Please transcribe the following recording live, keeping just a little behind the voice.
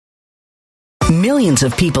Millions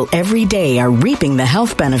of people every day are reaping the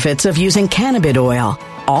health benefits of using cannabis oil,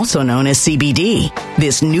 also known as CBD.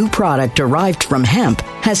 This new product derived from hemp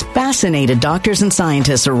has fascinated doctors and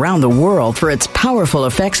scientists around the world for its powerful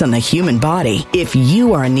effects on the human body. If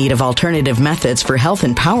you are in need of alternative methods for health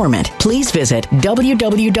empowerment, please visit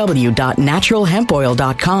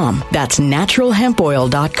www.naturalhempoil.com. That's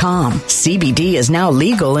naturalhempoil.com. CBD is now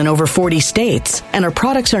legal in over 40 states, and our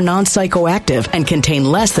products are non-psychoactive and contain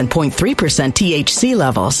less than 0.3% THC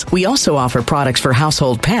levels. We also offer products for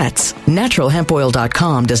household pets.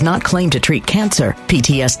 Naturalhempoil.com does not claim to treat cancer,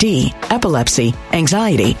 PTSD, epilepsy,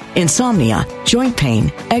 anxiety, insomnia, joint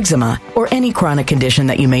pain, eczema, or any chronic condition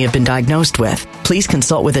that you may have been diagnosed with. Please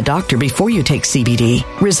consult with a doctor before you take CBD.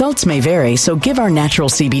 Results may vary, so give our natural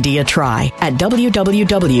CBD a try at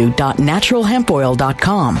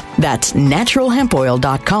www.naturalhempoil.com. That's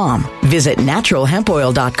naturalhempoil.com. Visit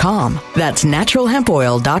naturalhempoil.com. That's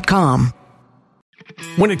naturalhempoil.com.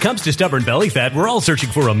 When it comes to stubborn belly fat, we're all searching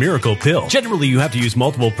for a miracle pill. Generally, you have to use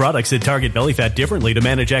multiple products that target belly fat differently to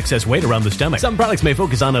manage excess weight around the stomach. Some products may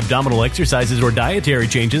focus on abdominal exercises or dietary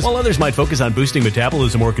changes, while others might focus on boosting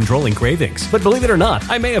metabolism or controlling cravings. But believe it or not,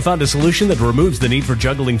 I may have found a solution that removes the need for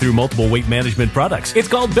juggling through multiple weight management products. It's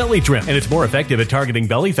called Belly Trim, and it's more effective at targeting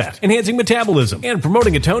belly fat, enhancing metabolism, and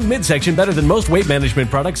promoting a toned midsection better than most weight management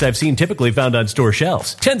products I've seen typically found on store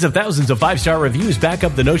shelves. Tens of thousands of 5-star reviews back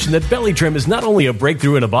up the notion that Belly Trim is not only a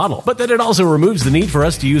breakthrough in a bottle, but that it also removes the need for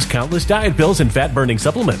us to use countless diet pills and fat-burning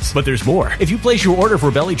supplements. But there's more. If you place your order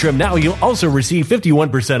for Belly Trim now, you'll also receive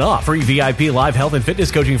 51% off, free VIP live health and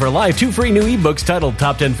fitness coaching for life, 2 free new ebooks titled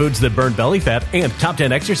Top 10 Foods That Burn Belly Fat and Top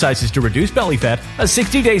 10 Exercises to Reduce Belly Fat, a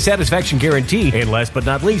 60-day satisfaction guarantee, and last but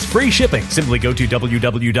not least, free shipping. Simply go to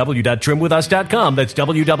www.trimwithus.com. That's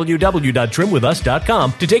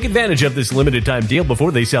www.trimwithus.com to take advantage of this limited time deal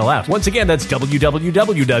before they sell out. Once again, that's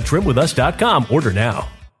www.trimwithus.com. Order now.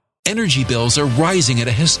 Energy bills are rising at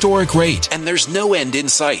a historic rate, and there's no end in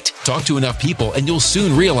sight. Talk to enough people, and you'll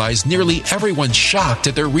soon realize nearly everyone's shocked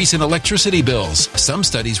at their recent electricity bills. Some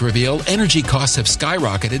studies reveal energy costs have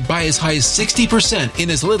skyrocketed by as high as 60%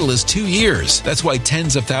 in as little as 2 years. That's why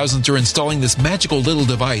tens of thousands are installing this magical little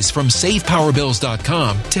device from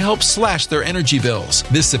SavePowerBills.com to help slash their energy bills.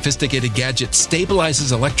 This sophisticated gadget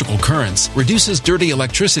stabilizes electrical currents, reduces dirty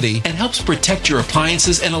electricity, and helps protect your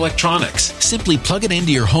appliances and electronics. Simply plug it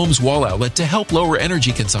into your home's wall outlet to help lower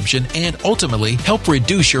energy consumption and ultimately help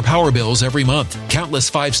reduce your power bills every month.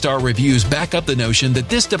 Countless 5-star reviews back up the notion that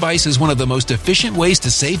this device is one of the most efficient ways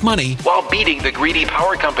to save money while beating the greedy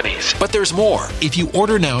power companies. But there's more. If you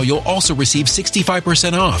order now, you'll also receive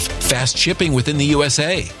 65% off, fast shipping within the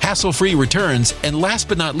USA, hassle-free returns, and last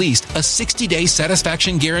but not least, a 60-day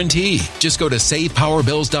satisfaction guarantee. Just go to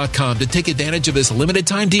SavePowerBills.com to take advantage of this limited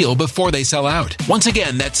time deal before they sell out. Once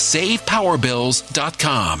again, that's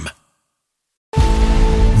SavePowerBills.com.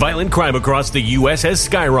 Violent crime across the U.S. has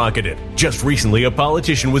skyrocketed. Just recently, a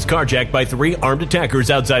politician was carjacked by 3 armed attackers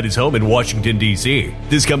outside his home in Washington, D.C.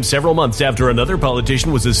 This comes several months after another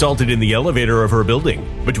politician was assaulted in the elevator of her building.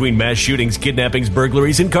 Between mass shootings, kidnappings,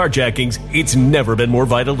 burglaries, and carjackings, it's never been more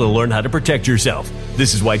vital to learn how to protect yourself.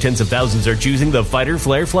 This is why tens of thousands are choosing the Fighter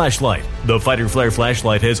Flare flashlight. The Fighter Flare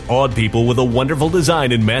flashlight has awed people with a wonderful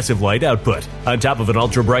design and massive light output. On top of an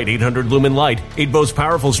ultra-bright 800-lumen light, it boasts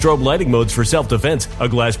powerful strobe lighting modes for self-defense, a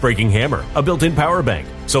glass-breaking hammer, a built-in power bank,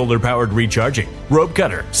 solar-powered recharging, rope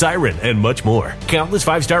cutter, siren, and much more. Countless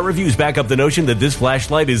 5-star reviews back up the notion that this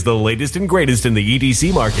flashlight is the latest and greatest in the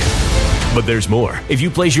EDC market. But there's more. If you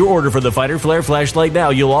place your order for the Fighter Flare flashlight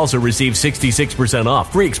now, you'll also receive 66%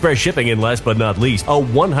 off, free express shipping, and last but not least, a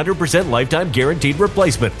 100% lifetime guaranteed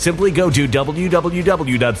replacement. Simply go to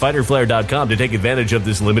www.fighterflare.com to take advantage of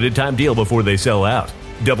this limited time deal before they sell out.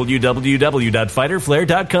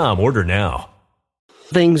 www.fighterflare.com. Order now.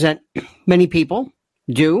 Things that many people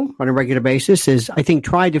do on a regular basis is, I think,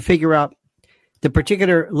 try to figure out the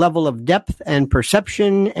particular level of depth and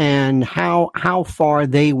perception and how far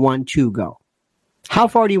they want to go. How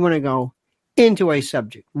far do you want to go into a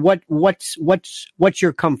subject? What's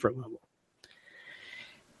your comfort level?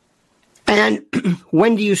 And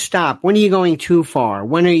when do you stop? When are you going too far?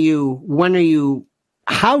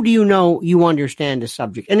 How do you know you understand the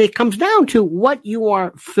subject? And it comes down to what you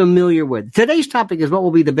are familiar with. Today's topic is what will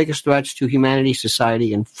be the biggest threats to humanity,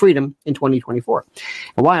 society, and freedom in 2024.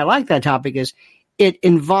 And why I like that topic is it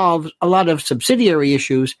involves a lot of subsidiary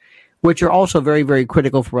issues, which are also very, very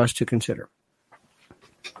critical for us to consider.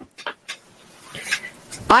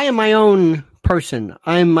 I am my own person.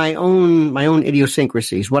 I am my own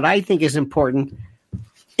idiosyncrasies. What I think is important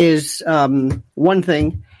is one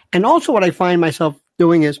thing. And also what I find myself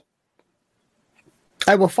doing is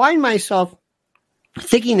I will find myself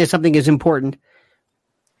thinking that something is important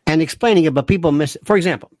and explaining it, but people miss it. For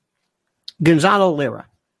example, Gonzalo Lira.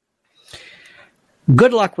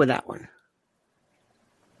 Good luck with that one.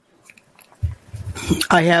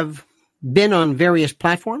 I have been on various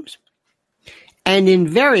platforms, and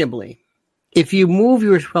invariably, if you move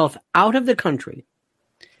yourself out of the country,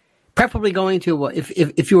 preferably going to,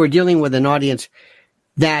 if you were dealing with an audience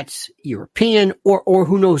that's European or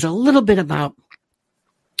who knows a little bit about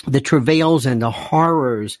the travails and the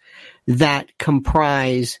horrors that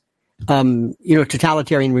comprise,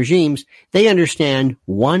 totalitarian regimes, they understand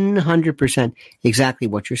 100% exactly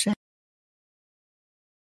what you're saying.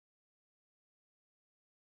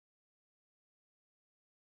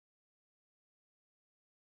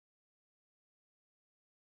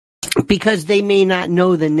 Because they may not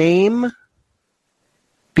know the name,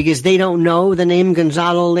 because they don't know the name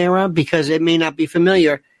Gonzalo Lira, because it may not be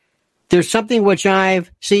familiar. There's something which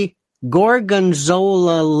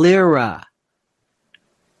Gorgonzola Lira.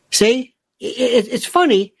 See? It's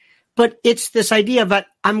funny, but it's this idea that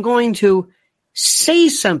I'm going to say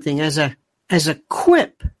something as a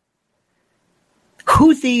quip.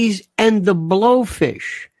 Houthis and the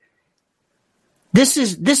blowfish. This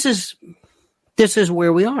is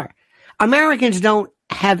where we are. Americans don't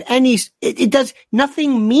have any,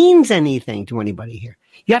 nothing means anything to anybody here.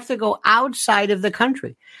 You have to go outside of the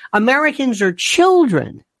country. Americans are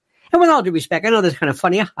children. And with all due respect, I know that's kind of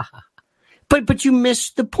funny, but you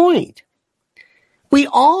missed the point. We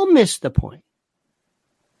all miss the point.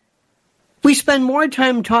 We spend more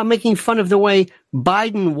time making fun of the way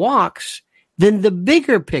Biden walks than the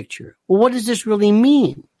bigger picture. Well, what does this really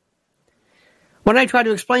mean? When I try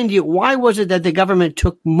to explain to you, why was it that the government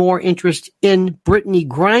took more interest in Brittany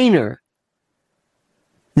Griner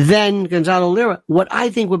than Gonzalo Lira? What I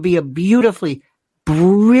think would be a beautifully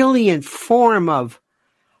brilliant form of,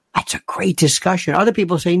 that's a great discussion. Other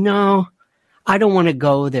people say, no, I don't want to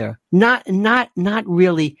go there. Not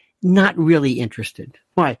really interested.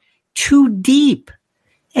 Why? Too deep.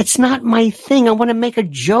 It's not my thing. I want to make a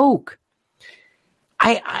joke.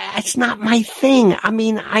 It's not my thing. I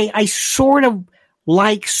mean, I sort of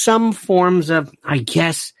like some forms of, I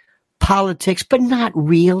guess, politics, but not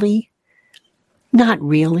really. Not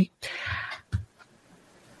really.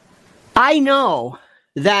 I know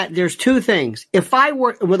that there's two things. If I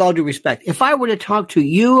were, with all due respect, if I were to talk to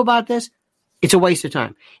you about this, it's a waste of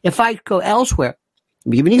time. If I go elsewhere, let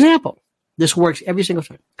me give you an example. This works every single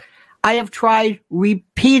time. I have tried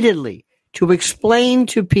repeatedly to explain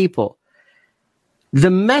to people the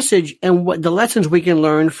message and what the lessons we can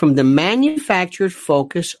learn from the manufactured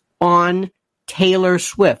focus on Taylor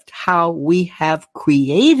Swift, how we have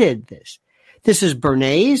created this. This is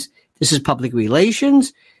Bernays. This is public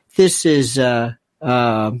relations. This is Mirlou.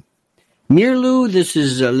 This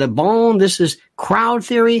is Le Bon. This is crowd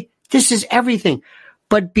theory. This is everything.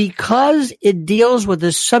 But because it deals with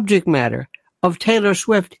the subject matter of Taylor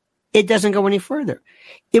Swift, it doesn't go any further.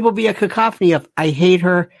 It will be a cacophony of, I hate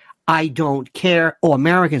her. I don't care. Oh,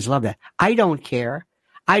 Americans love that. I don't care.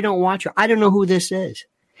 I don't watch her. I don't know who this is.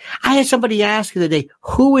 I had somebody ask the other day,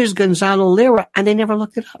 who is Gonzalo Lira? And they never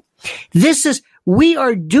looked it up. We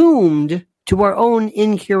are doomed to our own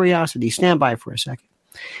incuriosity. Stand by for a second.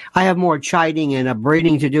 I have more chiding and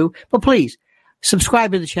upbraiding to do, but please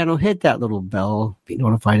subscribe to the channel, hit that little bell, be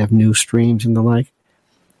notified of new streams and the like.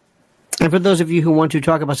 And for those of you who want to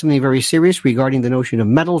talk about something very serious regarding the notion of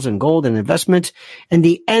metals and gold and investments and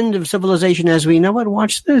the end of civilization as we know it,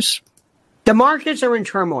 watch this. The markets are in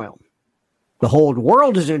turmoil. The whole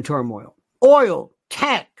world is in turmoil. Oil,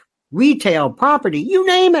 tech, retail, property, you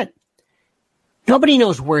name it. Nobody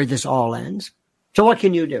knows where this all ends. So what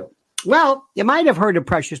can you do? Well, you might have heard of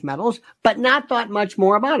precious metals, but not thought much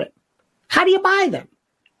more about it. How do you buy them?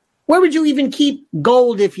 Where would you even keep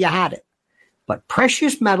gold if you had it? But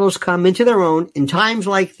precious metals come into their own in times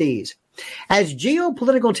like these. As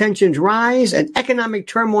geopolitical tensions rise and economic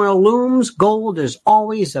turmoil looms, gold is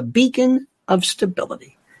always a beacon of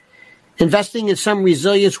stability. Investing in some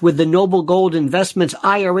resilience with the Noble Gold Investments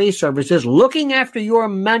IRA services, looking after your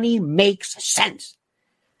money makes sense.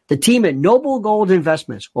 The team at Noble Gold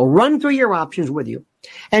Investments will run through your options with you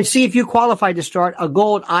and see if you qualify to start a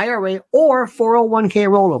gold IRA or 401k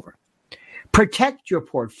rollover. Protect your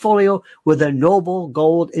portfolio with a Noble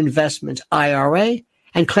Gold Investments IRA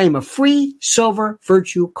and claim a free silver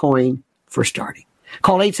virtue coin for starting.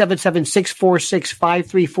 Call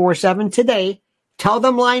 877-646-5347 today. Tell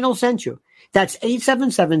them Lionel sent you. That's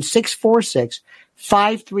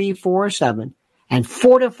 877-646-5347 and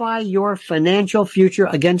fortify your financial future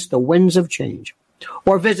against the winds of change.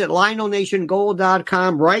 Or visit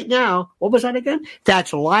LionelNationGold.com right now. What was that again?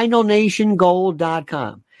 That's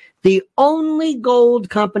LionelNationGold.com. The only gold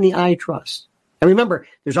company I trust. And remember,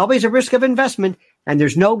 there's always a risk of investment, and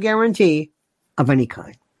there's no guarantee of any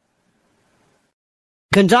kind.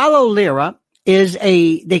 Gonzalo Lira is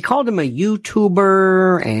they called him a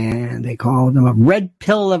YouTuber, and they called him a red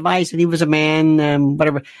pill advice, and he was a man,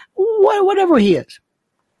 whatever he is.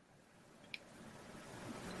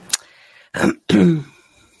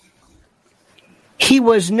 He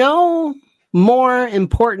was no more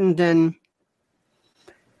important than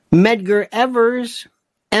Medgar Evers,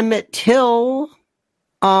 Emmett Till,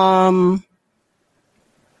 Malcolm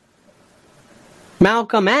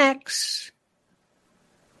X.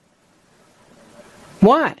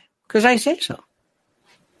 Why? Because I say so.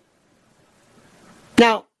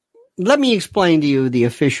 Now, let me explain to you the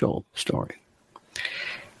official story.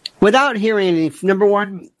 Without hearing any, number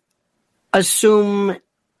one, assume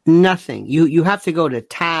nothing. You have to go to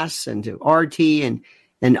TASS and to RT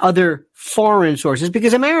and other foreign sources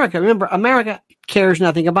because America cares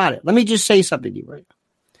nothing about it. Let me just say something to you right now.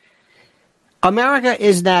 America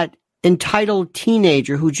is that entitled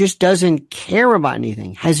teenager who just doesn't care about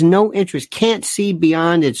anything, has no interest, can't see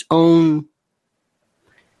beyond its own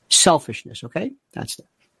selfishness, okay? That's it.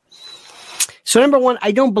 So number one,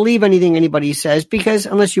 I don't believe anything anybody says because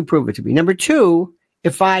unless you prove it to me. Number two,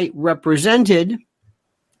 if I represented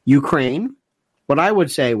Ukraine, what I would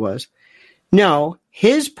say was, no,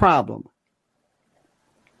 his problem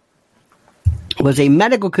was a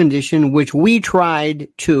medical condition which we tried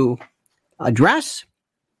to address.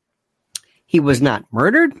 He was not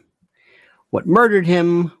murdered. What murdered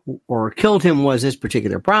him or killed him was this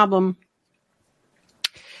particular problem.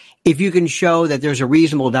 If you can show that there's a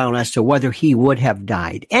reasonable doubt as to whether he would have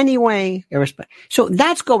died anyway, so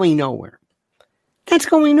that's going nowhere. That's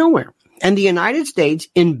going nowhere. And the United States,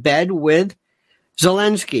 in bed with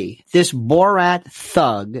Zelensky, this Borat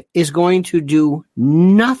thug, is going to do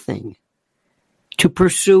nothing to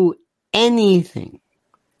pursue anything.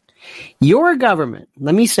 Your government,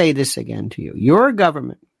 let me say this again to you, your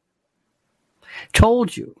government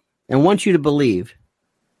told you and wants you to believe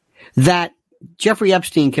that Jeffrey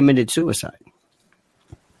Epstein committed suicide.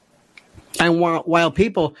 And while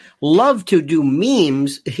people love to do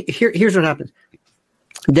memes, here's what happens.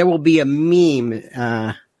 There will be a meme.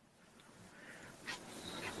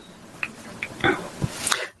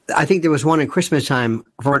 I think there was one at Christmas time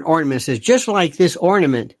for an ornament that says, just like this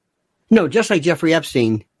ornament, no, just like Jeffrey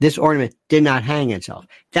Epstein, this ornament did not hang itself.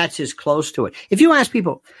 That's as close to it. If you ask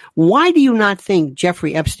people, why do you not think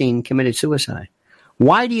Jeffrey Epstein committed suicide?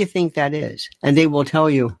 Why do you think that is? And they will tell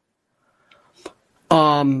you,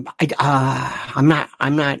 I'm not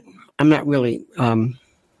really,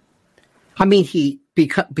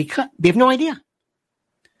 because they have no idea.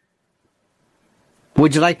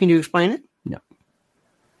 Would you like me to explain it? No.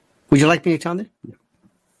 Would you like me to tell them? No.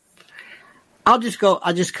 I'll just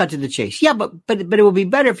cut to the chase. Yeah, but it would be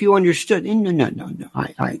better if you understood.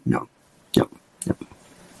 No.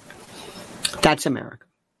 That's America.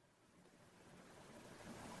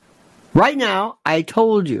 Right now, I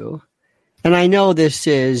told you, and I know this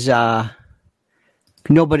is,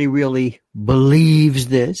 nobody really believes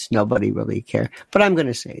this. Nobody really cares. But I'm going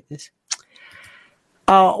to say this.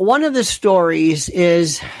 One of the stories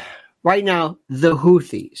is, right now, the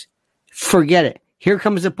Houthis. Forget it. Here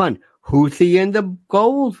comes the pun. Houthi and the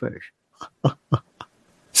goldfish.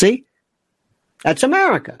 See? That's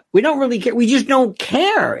America. We don't really care. We just don't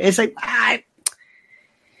care. It's like,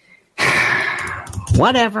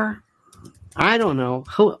 whatever. I don't know.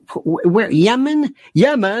 Where? Yemen?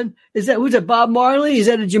 Yeah, man. Who's that, Bob Marley? Is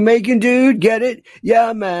that a Jamaican dude? Get it?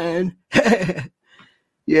 Yeah, man.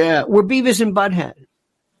 Yeah. We're Beavis and Butthead.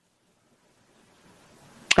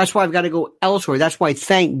 That's why I've got to go elsewhere. That's why,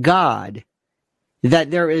 thank God,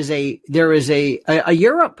 that there is a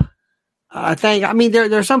Europe thing. I mean,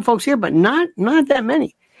 there are some folks here, but not that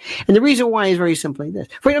many. And the reason why is very simply this.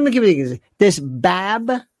 Let me give you an example. This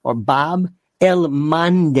Bab El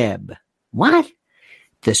Mandeb. What?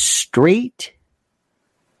 The Strait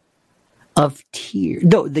of Tears.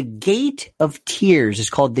 No, the Gate of Tears is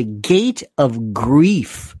called the Gate of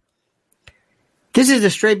Grief. This is the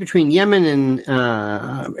strait between Yemen and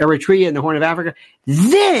Eritrea and the Horn of Africa.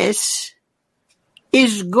 This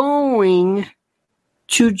is going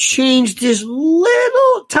to change this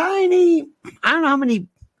little tiny, I don't know how many,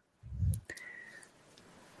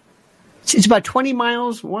 it's about 20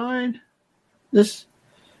 miles wide. It's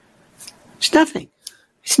nothing.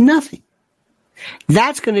 It's nothing.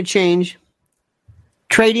 That's going to change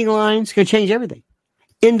trading lines, going to change everything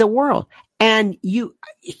in the world. And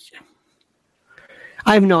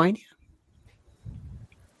I have no idea.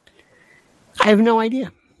 I have no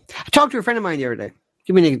idea. I talked to a friend of mine the other day.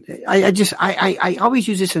 I always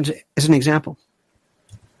use this as an example.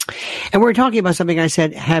 And we were talking about something. I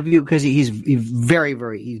said, have you, because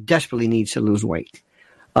he desperately needs to lose weight.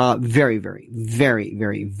 Very, very, very,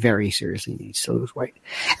 very, very seriously needs to lose weight.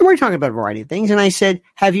 And we were talking about a variety of things. And I said,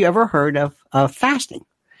 have you ever heard of fasting?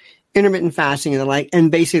 Intermittent fasting and the like,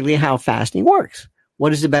 and basically how fasting works.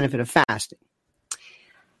 What is the benefit of fasting?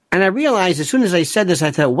 And I realized as soon as I said this,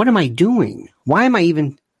 I thought, what am I doing? Why am I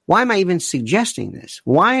even suggesting this?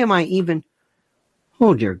 Why am I even,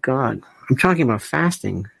 oh dear God, I'm talking about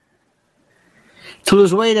fasting. To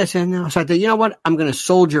lose weight, I said, no. So I thought, you know what? I'm going to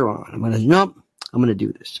soldier on. I'm going to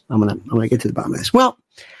do this. I'm going to get to the bottom of this. Well,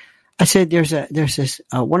 I said, there's this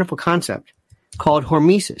wonderful concept called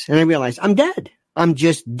hormesis. And I realized I'm dead. I'm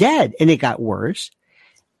just dead. And it got worse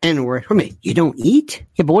and worse for me. You don't eat?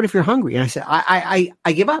 Yeah, but what if you're hungry? And I said, I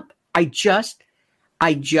give up. I just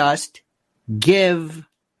give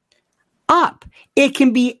up. It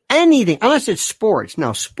can be anything, unless it's sports.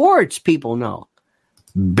 Now, sports people know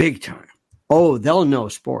big time. Oh, they'll know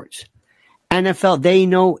sports. NFL, they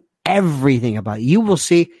know everything about it. You will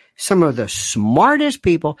see some of the smartest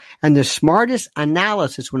people and the smartest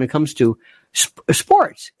analysis when it comes to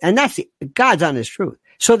sports. And that's God's honest truth.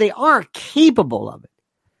 So they are capable of it,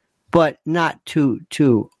 but not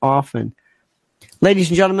too often. Ladies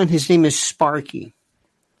and gentlemen, his name is Sparky.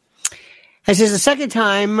 He says the second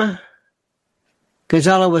time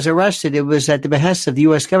Gonzalo was arrested, it was at the behest of the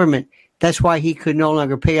U.S. government. That's why he could no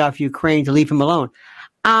longer pay off Ukraine to leave him alone.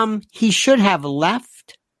 He should have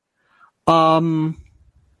left. And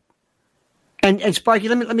Sparky,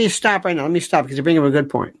 let me stop right now. Let me stop because you bring up a good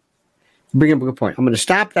point. I'm going to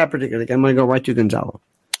stop that particular thing. I'm going to go right to Gonzalo.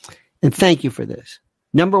 And thank you for this.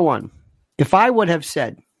 Number one, if I would have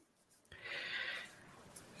said,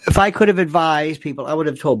 if I could have advised people, I would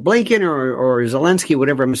have told Blinken or Zelensky,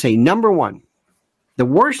 whatever I'm going to say. Number one, the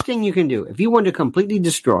worst thing you can do, if you want to completely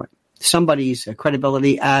destroy somebody's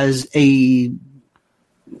credibility as a,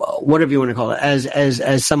 whatever you want to call it,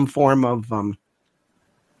 as some form of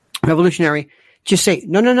revolutionary, just say,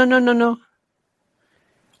 no.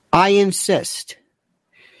 I insist.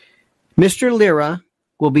 Mr. Lira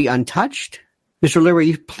will be untouched. Mr. Lira,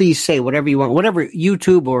 you please say whatever you want, whatever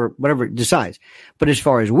YouTube or whatever decides. But as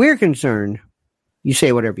far as we're concerned, you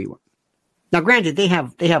say whatever you want. Now, granted, they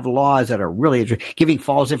have laws that are really giving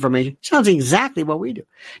false information. Sounds exactly what we do.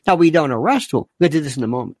 Now, we don't arrest them. We'll do this in a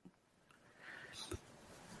moment.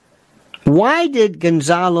 Why did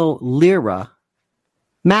Gonzalo Lira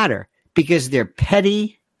matter? Because they're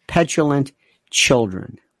petty, petulant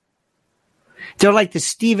children. They're like the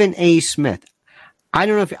Stephen A. Smith. I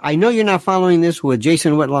know you're not following this with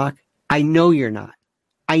Jason Whitlock. I know you're not.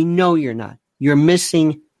 You're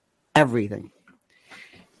missing everything.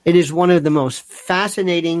 It is one of the most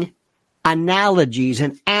fascinating analogies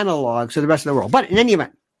and analogs of the rest of the world. But in any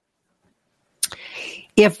event,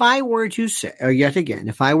 if I were to say, or yet again,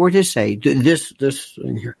 if I were to say this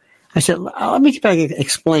in here, I said, let me see if I can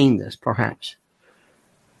explain this, perhaps.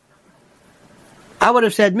 I would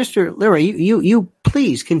have said, Mr. Lira, you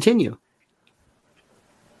please continue.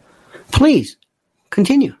 Please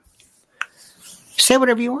continue. Say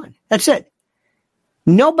whatever you want. That's it.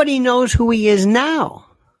 Nobody knows who he is now.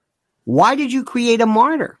 Why did you create a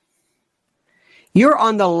martyr? You're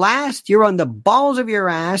on the balls of your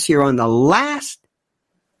ass. You're on the last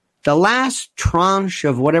tranche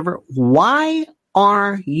of whatever. Why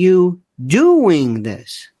are you doing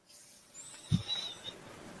this?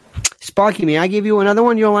 Sparky, may I give you another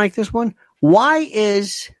one? You'll like this one. Why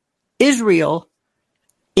is Israel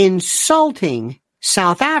insulting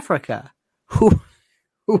South Africa, who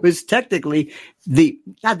was technically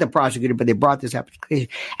not the prosecutor, but they brought this application.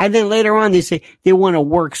 And then later on, they say they want to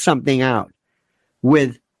work something out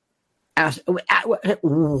with us.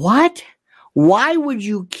 What? Why would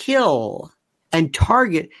you kill and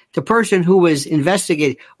target the person who was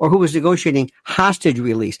investigating or who was negotiating hostage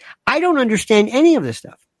release? I don't understand any of this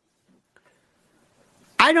stuff.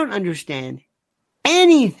 I don't understand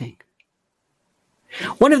anything.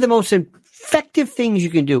 One of the most effective things you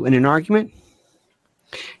can do in an argument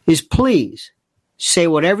is please say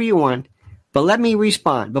whatever you want, but let me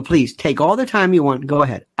respond. But please take all the time you want. Go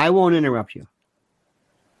ahead. I won't interrupt you.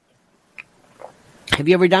 Have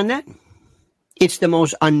you ever done that? It's the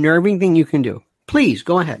most unnerving thing you can do. Please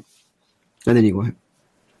go ahead. And then you go ahead.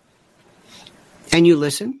 And you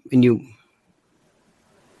listen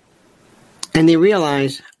and they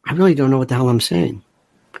realize, I really don't know what the hell I'm saying.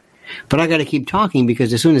 But I got to keep talking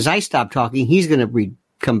because as soon as I stop talking, he's going to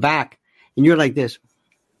come back. And you're like this.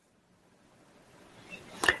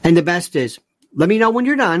 And the best is, let me know when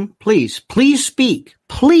you're done. Please, please speak.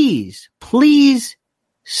 Please, please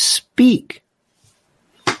speak.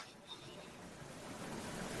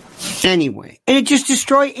 Anyway, and it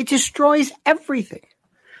destroys everything.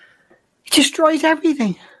 It destroys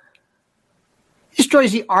everything. It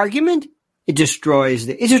destroys the argument. It destroys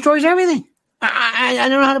everything. I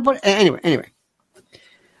don't know how to put it. Anyway.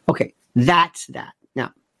 Okay, that's that.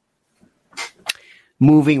 Now,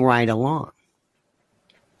 moving right along.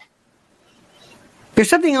 There's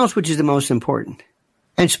something else which is the most important.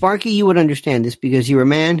 And Sparky, you would understand this because you're a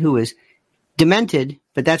man who is demented,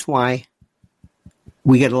 but that's why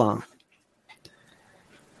we get along.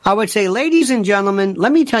 I would say, ladies and gentlemen,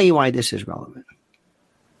 let me tell you why this is relevant.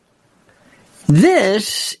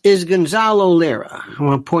 This is Gonzalo Lira.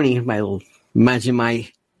 I'm pointing at my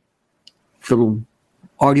little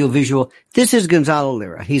audio visual. This is Gonzalo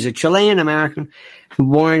Lira. He's a Chilean American who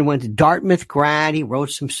went to Dartmouth grad. He wrote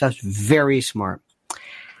some stuff, very smart.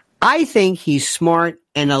 I think he's smart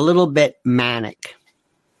and a little bit manic.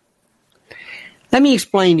 Let me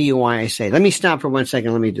explain to you why I say. Let me stop for 1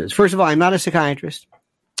 second. Let me do this. First of all, I'm not a psychiatrist.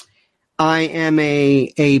 I am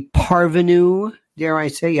a parvenu, dare I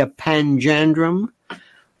say, a panjandrum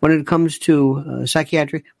when it comes to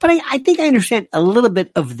psychiatry. But I think I understand a little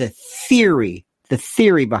bit of the theory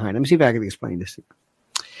behind it. Let me see if I can explain this.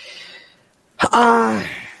 Bipolarity,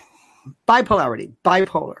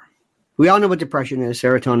 bipolar. We all know what depression is,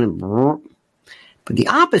 serotonin. But the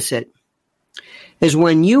opposite is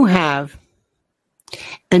when you have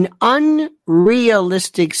an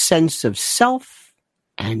unrealistic sense of self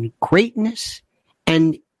and greatness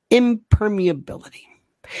and impermeability.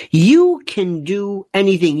 You can do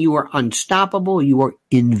anything. You are unstoppable. You are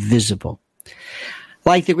invisible.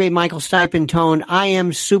 Like the great Michael Stipe intoned, I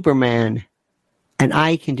am Superman and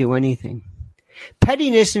I can do anything.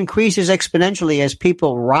 Pettiness increases exponentially as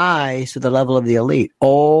people rise to the level of the elite.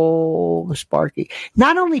 Oh, Sparky.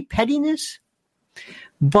 Not only pettiness,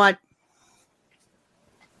 but,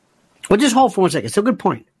 well, just hold for 1 second. It's a good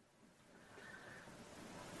point.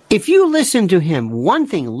 If you listen to him, one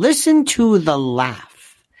thing, listen to the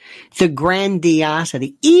laugh, the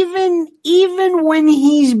grandiosity, even when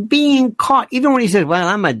he's being caught, even when he says, well,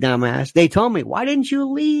 I'm a dumbass. They told me, why didn't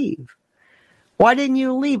you leave? Why didn't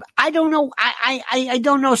you leave? I don't know. I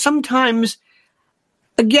don't know. Sometimes,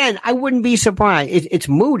 again, I wouldn't be surprised. It's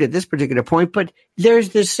mood at this particular point, but there's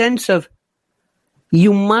this sense of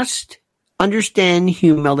you must understand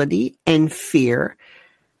humility and fear.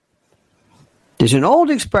 There's an old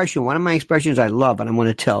expression, one of my expressions I love, and I'm going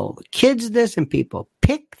to tell kids this and people,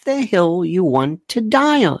 pick the hill you want to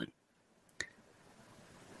die on.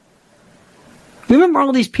 Remember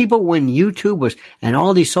all these people when YouTube was, and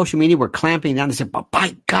all these social media were clamping down and said, but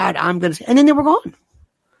by God, I'm going to, and then they were gone.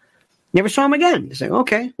 Never saw them again. It's like,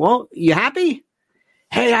 okay, well, you happy?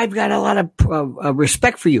 Hey, I've got a lot of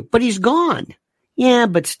respect for you, but he's gone. Yeah,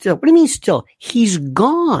 but still, what do you mean still? He's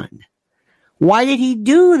gone. Why did he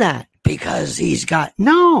do that? Because he's got,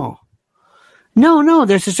 no,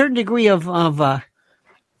 there's a certain degree of let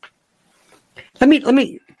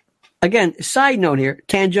me, again, side note here,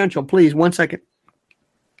 tangential, please, 1 second.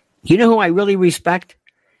 You know who I really respect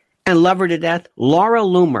and love her to death? Laura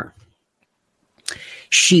Loomer.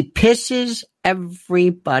 She pisses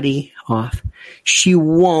everybody off. She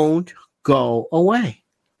won't go away.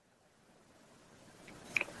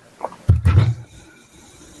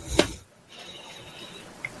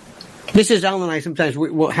 Mrs. Ellen and I sometimes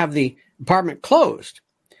will have the apartment closed.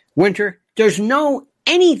 Winter, there's no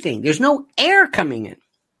anything. There's no air coming in.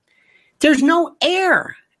 There's no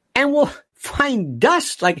air. And we'll find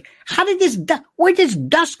dust. Like, how did this dust, where does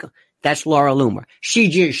dust go? That's Laura Loomer. She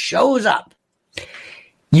just shows up.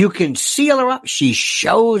 You can seal her up. She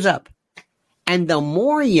shows up. And the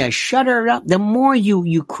more you shut her up, the more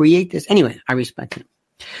you create this. Anyway, I respect him.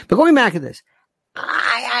 But going back to this,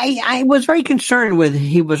 I was very concerned with,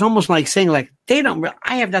 he was almost like saying, like,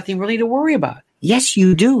 I have nothing really to worry about. Yes,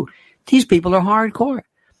 you do. These people are hardcore.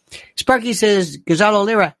 Sparky says, Gonzalo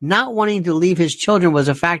Lira, not wanting to leave his children was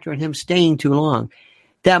a factor in him staying too long.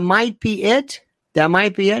 That might be it.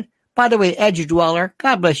 By the way, Edge Dweller,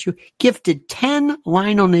 God bless you, gifted 10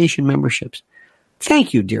 Lionel Nation memberships.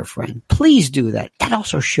 Thank you, dear friend. Please do that. That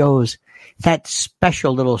also shows that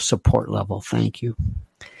special little support level. Thank you.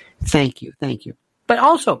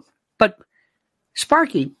 But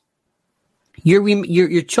Sparky,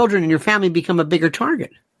 your children and your family become a bigger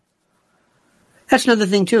target. That's another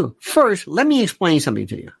thing too. First, let me explain something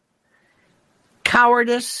to you.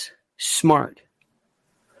 Cowardice, smart.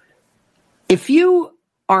 If you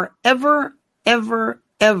are ever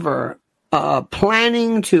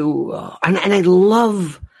planning to, and I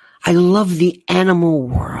I love the animal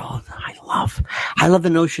world. I love the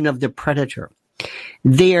notion of the predator.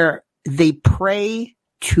 They prey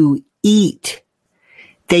to eat.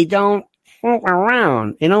 They don't F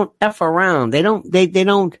around. They don't F around. They don't, they're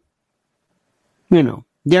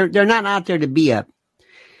not out there to be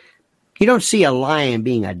you don't see a lion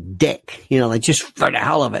being a dick, like just for the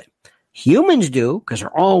hell of it. Humans do, because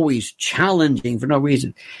they're always challenging for no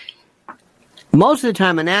reason. Most of the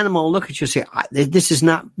time, an animal will look at you and say, this is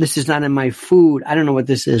not in my food. I don't know what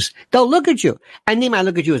this is. They'll look at you, and they might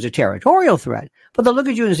look at you as a territorial threat, but they'll look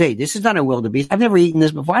at you and say, this is not a wildebeest. I've never eaten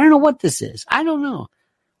this before. I don't know what this is. I don't know.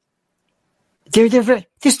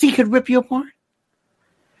 This thing could rip you apart.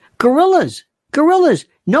 Gorillas.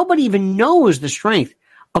 Nobody even knows the strength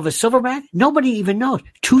of a silverback. Nobody even knows.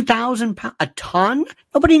 2,000 pounds, a ton?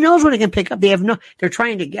 Nobody knows what it can pick up. They're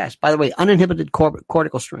trying to guess. By the way, uninhibited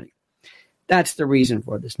cortical strength. That's the reason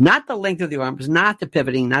for this. Not the length of the arms, not the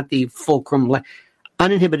pivoting, not the fulcrum,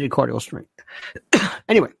 uninhibited cortical strength.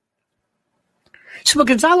 Anyway. So what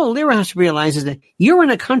Gonzalo Lira has to realize is that you're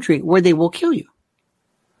in a country where they will kill you.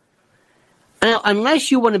 Now,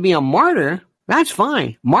 unless you want to be a martyr, that's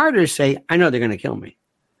fine. Martyrs say, I know they're going to kill me.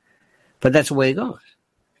 But that's the way it goes.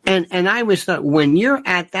 And I always thought, when you're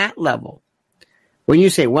at that level, when you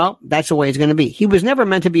say, well, that's the way it's going to be. He was never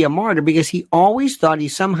meant to be a martyr because he always thought he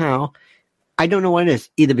somehow, I don't know what it is,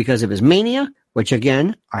 either because of his mania, which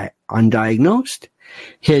again, I undiagnosed,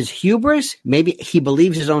 his hubris, maybe he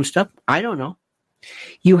believes his own stuff. I don't know.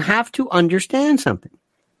 You have to understand something.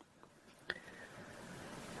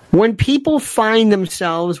 When people find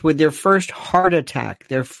themselves with their first heart attack,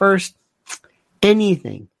 their first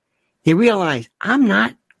anything, they realize I'm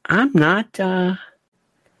not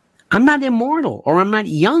immortal, or I'm not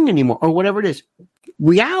young anymore, or whatever it is.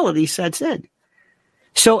 Reality sets in.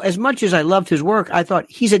 So as much as I loved his work, I thought,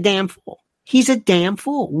 he's a damn fool. He's a damn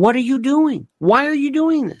fool. What are you doing? Why are you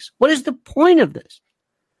doing this? What is the point of this?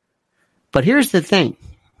 But here's the thing.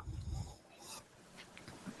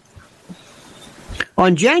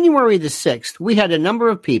 On January the 6th, we had a number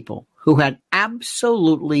of people who had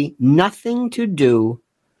absolutely nothing to do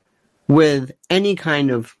with any kind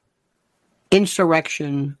of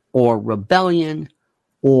insurrection or rebellion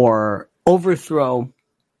or overthrow.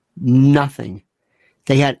 Nothing.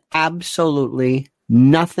 They had absolutely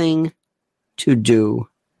nothing to do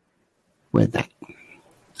with that.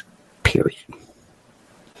 Period.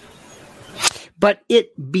 But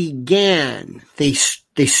it began. They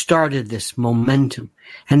started this momentum,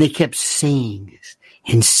 and they kept saying this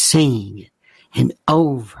and saying it, and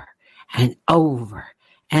over and over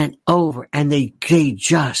and over, and they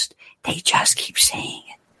just keep saying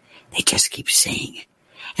it. They just keep saying it.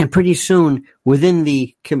 And pretty soon, within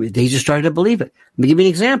the community, they just started to believe it. Let me give you an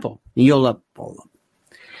example. You'll pull up.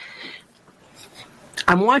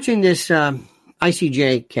 I'm watching this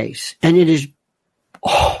ICJ case, and it is,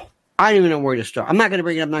 I don't even know where to start. I'm not going to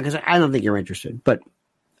bring it up now because I don't think you're interested, but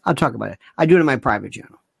I'll talk about it. I do it on my private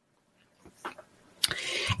channel.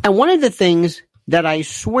 And one of the things that I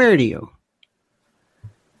swear to you,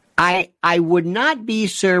 I would not be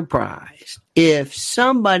surprised if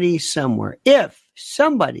somebody somewhere, if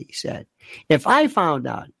I found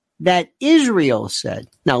out that Israel said,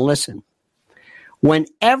 now listen,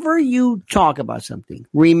 whenever you talk about something,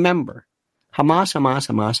 remember, Hamas.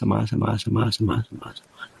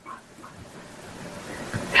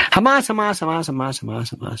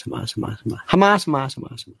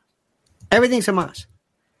 Everything's Hamas.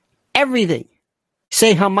 Everything.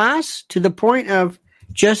 Say Hamas to the point of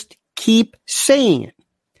just keep saying it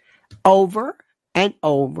over and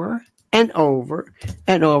over and over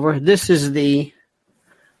and over. This is the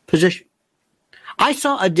position. I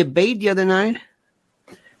saw a debate the other night.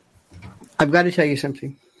 I've got to tell you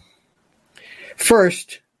something.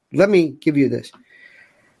 First, let me give you this.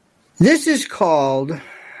 This is called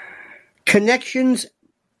Connections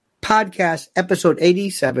Podcast, episode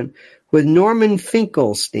 87, with Norman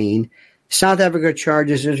Finkelstein. South Africa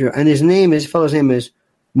charges Israel. And his fellow's name is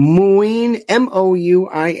Mouin,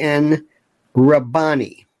 Mouin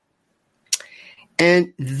Rabbani.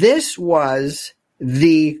 And this was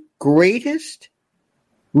the greatest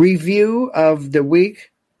review of the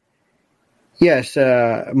week. Yes,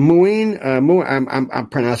 Mouin, I'm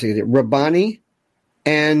pronouncing it, Rabbani.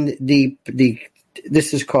 And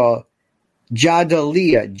this is called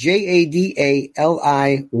Jadaliya,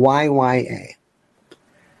 Jadaliyya.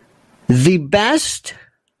 The best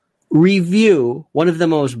review, one of the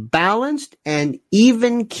most balanced and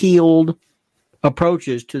even-keeled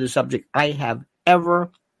approaches to the subject I have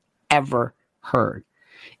ever heard.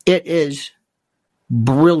 It is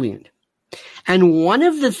brilliant. And one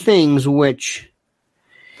of the things which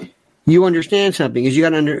you understand something, is you got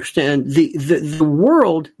to understand the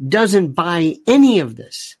world doesn't buy any of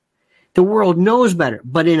this. The world knows better.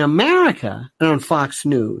 But in America, and on Fox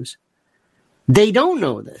News, they don't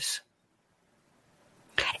know this.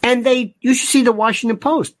 And you should see the Washington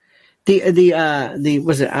Post.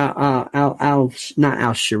 Was it Al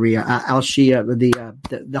Sharia,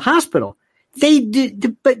 the hospital. They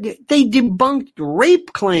debunked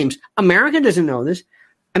rape claims. America doesn't know this.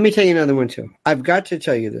 Let me tell you another one too. I've got to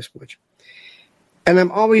tell you this much. And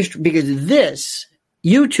I'm always, because this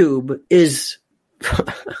YouTube is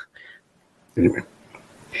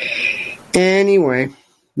anyway,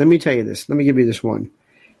 let me tell you this. Let me give you this one.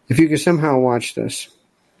 If you could somehow watch this.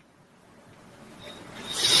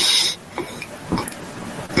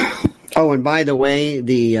 Oh, and by the way,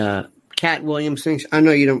 the Cat Williams thing, I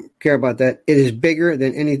know you don't care about that. It is bigger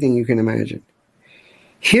than anything you can imagine.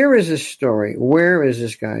 Here is a story. Where is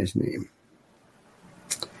this guy's name?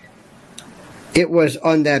 It was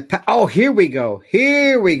on that. Oh, here we go.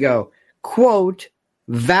 Here we go. Quote,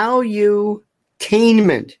 valuetainment.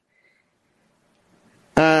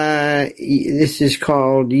 This is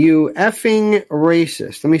called You Effing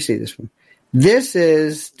Racist. Let me see this one. This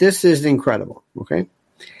is incredible. Okay.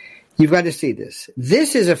 You've got to see this.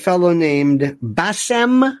 This is a fellow named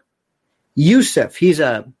Bassem Youssef. He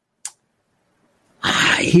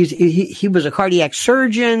was a cardiac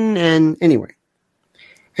surgeon, and anyway.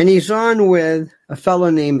 And he's on with a fellow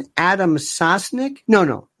named Adam Sosnick.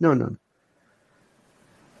 No.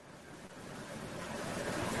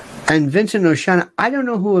 And Vincent Oshana. I don't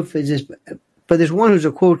know who it is, but there's one who's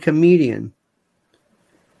a quote comedian.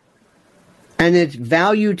 And it's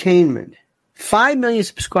Valuetainment. 5 million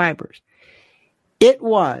subscribers. It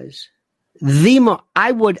was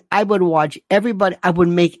I would watch everybody. I would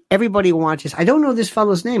make everybody watch this. I don't know this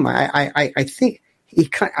fellow's name. I think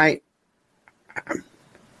I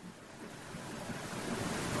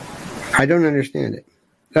don't understand it.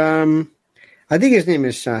 I think his name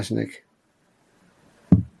is Sosnick.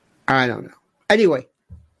 I don't know. Anyway,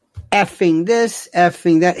 effing this,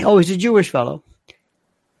 effing that. Oh, he's a Jewish fellow.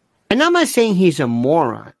 And I'm not saying he's a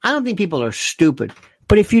moron. I don't think people are stupid.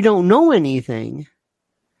 But if you don't know anything,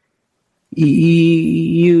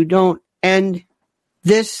 you don't. And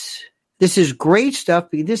this is great stuff.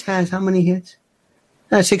 This has how many hits?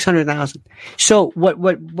 600,000. So what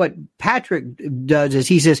Patrick does is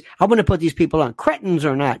he says, I'm going to put these people on. Cretins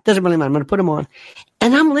or not. Doesn't really matter. I'm going to put them on.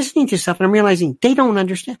 And I'm listening to stuff and I'm realizing they don't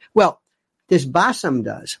understand. Well, this Bassem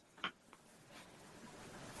does.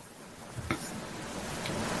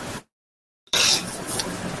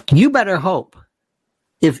 You better hope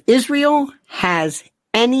if Israel has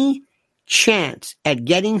any chance at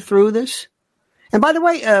getting through this, and by the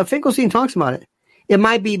way, Finkelstein talks about it. It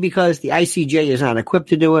might be because the ICJ is not equipped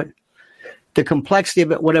to do it, the complexity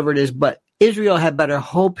of it, whatever it is, but Israel had better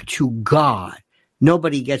hope to God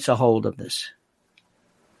nobody gets a hold of this.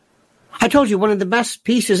 I told you, one of the best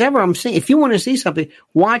pieces ever I'm seeing. If you want to see something,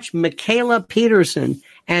 watch Michaela Peterson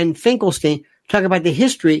and Finkelstein talk about the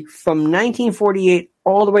history from 1948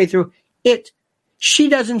 all the way through it. She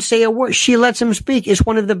doesn't say a word. She lets him speak. It's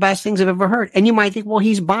one of the best things I've ever heard. And you might think, well,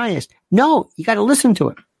 he's biased. No, you got to listen to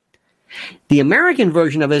it. The American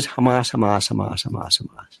version of it is Hamas, Hamas, Hamas, Hamas,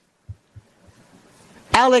 Hamas.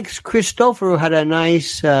 Alex Christoforou had a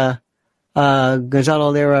nice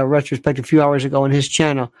Gonzalo there retrospect a few hours ago on his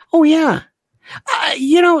channel. Oh, yeah.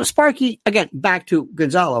 Sparky, again, back to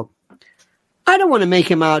Gonzalo. I don't want to make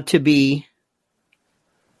him out to be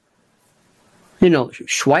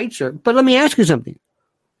Schweitzer. But let me ask you something.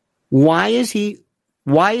 Why is he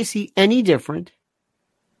any different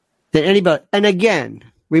than anybody? And again,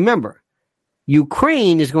 remember,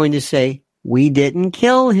 Ukraine is going to say, we didn't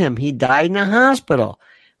kill him. He died in a hospital.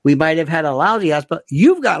 We might have had a lousy hospital.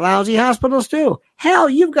 You've got lousy hospitals too. Hell,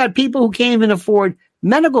 you've got people who can't even afford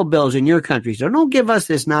medical bills in your country. So don't give us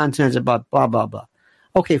this nonsense about blah, blah, blah.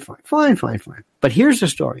 Okay, fine. But here's the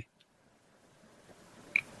story.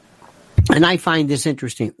 And I find this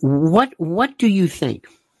interesting. What do you think?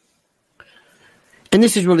 And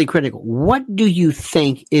this is really critical. What do you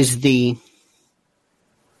think is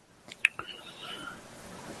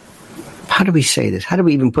how do we say this? How do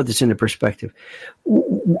we even put this into perspective?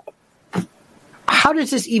 How does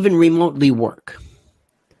this even remotely work?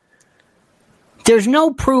 There's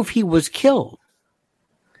no proof he was killed.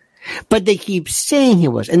 But they keep saying he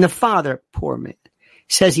was. And the father, poor man,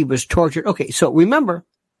 says he was tortured. Okay, so remember,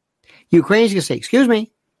 Ukraine's going to say, excuse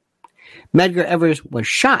me, Medgar Evers was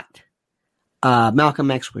shot.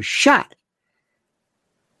 Malcolm X was shot.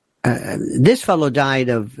 This fellow died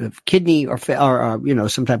of kidney or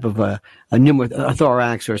some type of a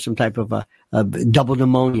pneumothorax or some type of a double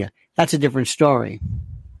pneumonia. That's a different story.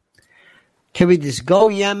 Can we just go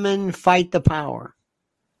Yemen, fight the power?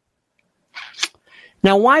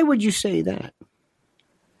 Now, why would you say that?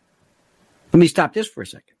 Let me stop this for a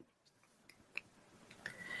second.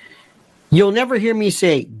 You'll never hear me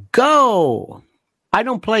say, go. I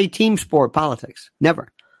don't play team sport politics.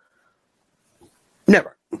 Never.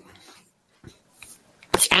 Never.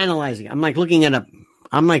 It's analyzing. I'm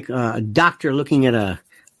like a doctor looking at a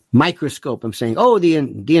microscope. I'm saying, oh, the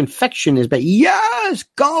infection is bad. Yes,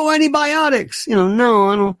 go antibiotics.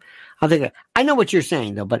 No, I don't. I know what you're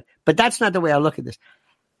saying though, but that's not the way I look at this.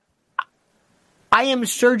 I am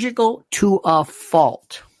surgical to a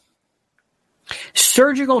fault.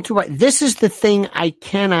 Surgical to this is the thing I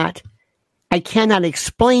cannot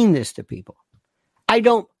explain this to people. I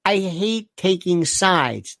hate taking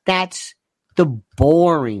sides. That's the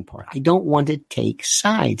boring part. I don't want to take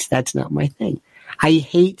sides. That's not my thing. I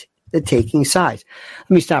hate the taking sides.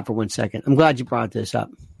 Let me stop for 1 second. I'm glad you brought this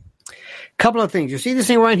up. Couple of things. You see this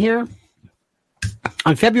thing right here?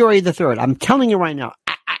 On February the 3rd, I'm telling you right now,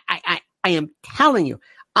 I am telling you,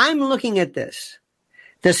 I'm looking at this.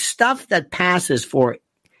 The stuff that passes for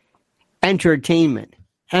entertainment.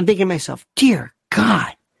 And I'm thinking to myself, dear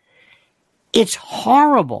God, it's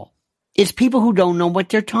horrible. It's people who don't know what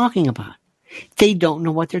they're talking about. They don't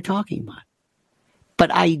know what they're talking about. But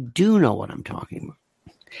I do know what I'm talking about.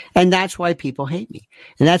 And that's why people hate me.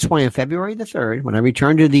 And that's why on February the 3rd, when I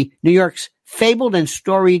return to the New York's fabled and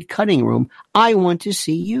storied cutting room, I want to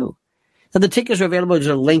see you. Now, the tickets are available. There's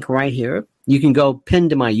a link right here. You can go pinned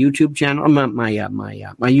to my YouTube channel, my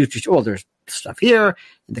YouTube. Oh, there's stuff here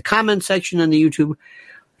in the comment section on the YouTube.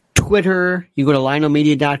 Twitter, you go to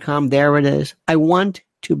lionelmedia.com. There it is. I want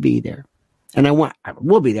to be there. And I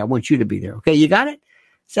will be there. I want you to be there. Okay, you got it?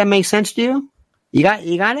 Does that make sense to you? You got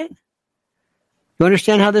it? You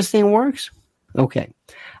understand how this thing works? Okay.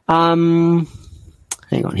 Hang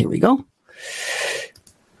on. Here we go.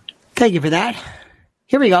 Thank you for that.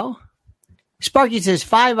 Here we go. Sparky says,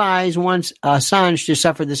 Five Eyes wants Assange to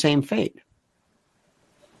suffer the same fate.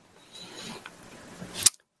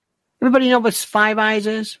 Everybody know what Five Eyes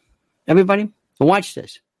is? Everybody? Watch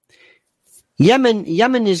this. Yemen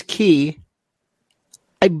is key.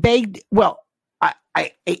 It's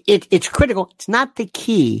critical. It's not the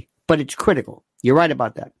key, but it's critical. You're right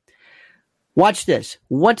about that. Watch this.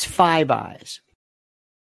 What's Five Eyes?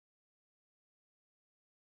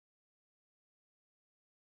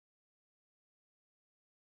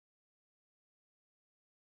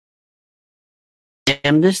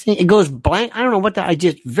 This thing, it goes blank. I don't know what I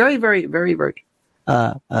just very, very, very, very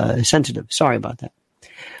sensitive. Sorry about that.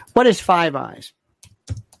 What is Five Eyes?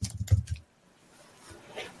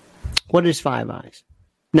 What is Five Eyes?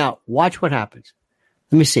 Now, watch what happens.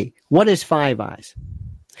 Let me see. What is Five Eyes?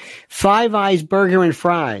 Five Eyes Burger and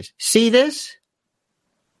Fries. See this?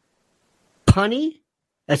 Punny?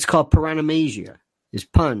 That's called paranomasia. It's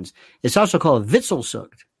puns. It's also called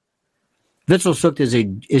Witzelsucht. Witzelsucht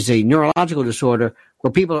is a neurological disorder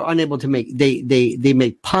where people are unable to make they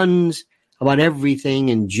make puns about everything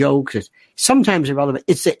and jokes. It's sometimes irrelevant.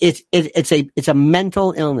 It's a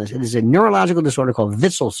mental illness. It is a neurological disorder called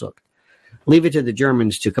Witzelsucht. Leave it to the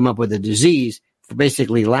Germans to come up with a disease for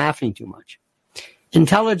basically laughing too much.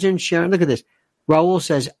 Intelligence sharing. Look at this. Raul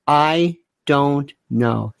says, I don't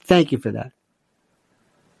know. Thank you for that.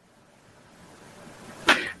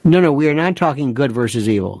 No, we are not talking good versus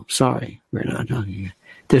evil. Sorry, we're not talking.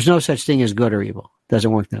 There's no such thing as good or evil. Doesn't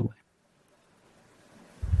work that way.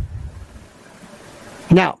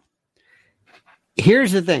 Now,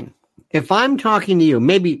 here's the thing. If I'm talking to you,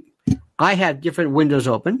 maybe I have different windows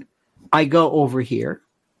open. I go over here.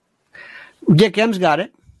 Dick M's got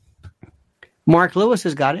it. Mark Lewis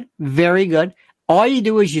has got it. Very good. All you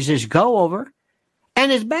do is you just go over.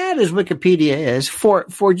 And as bad as Wikipedia is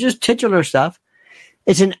for just titular stuff,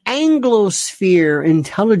 it's an Anglosphere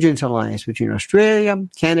intelligence alliance between Australia,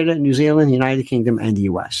 Canada, New Zealand, United Kingdom, and the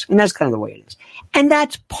U.S. And that's kind of the way it is. And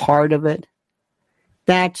that's part of it.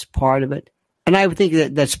 That's part of it. And I would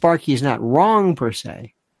think that Sparky is not wrong per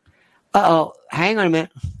se. Hang on a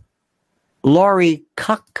minute. Laurie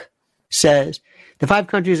Cuck says, the 5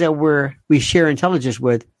 countries that we share intelligence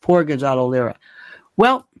with, poor Gonzalo Lira.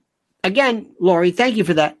 Well, again, Laurie, thank you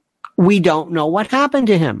for that. We don't know what happened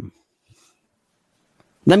to him.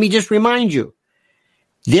 Let me just remind you,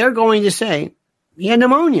 they're going to say, he had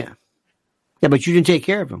pneumonia. Yeah, but you didn't take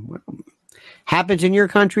care of him. Well, happens in your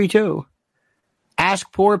country too.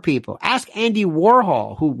 Ask poor people. Ask Andy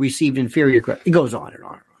Warhol, who received inferior credit. It goes on and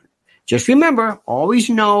on and on. Just remember, always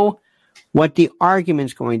know what the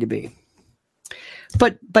argument's going to be.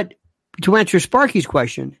 But to answer Sparky's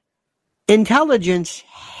question, Intelligence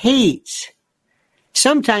hates.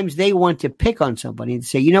 Sometimes they want to pick on somebody and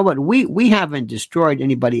say, you know what, we haven't destroyed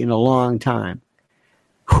anybody in a long time.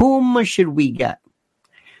 Whom should we get?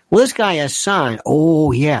 Well, this guy Assange,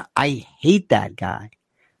 oh yeah, I hate that guy.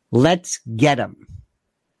 Let's get him.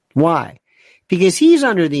 Why? Because he's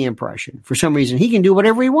under the impression, for some reason, he can do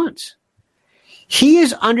whatever he wants. He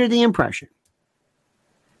is under the impression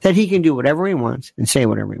that he can do whatever he wants and say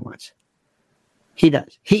whatever he wants. He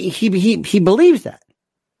does. He believes that.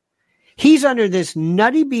 He's under this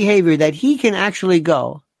nutty behavior that he can actually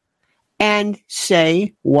go and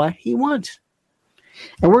say what he wants.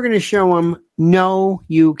 And we're going to show him, no,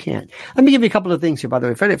 you can't. Let me give you a couple of things here, by the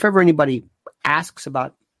way. If ever anybody asks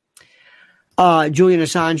about Julian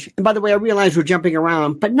Assange, and by the way, I realize we're jumping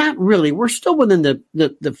around, but not really. We're still within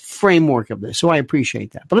the framework of this, so I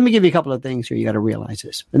appreciate that. But let me give you a couple of things here. You got to realize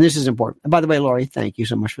this, and this is important. And by the way, Lori, thank you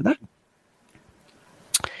so much for that.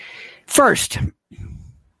 First,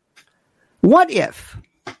 what if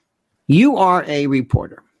you are a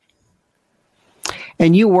reporter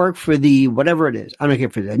and you work for the whatever it is? I don't care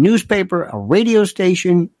for the newspaper, a radio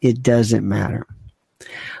station, it doesn't matter.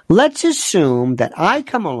 Let's assume that I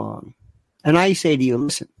come along and I say to you,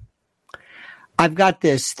 listen, I've got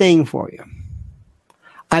this thing for you.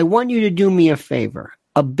 I want you to do me a favor,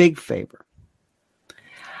 a big favor.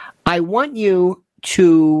 I want you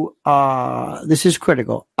to, this is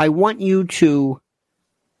critical, I want you to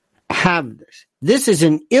have this. This is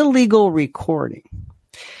an illegal recording.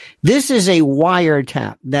 This is a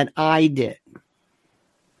wiretap that I did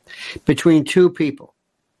between two people.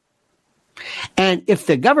 And if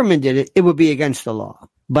the government did it, it would be against the law.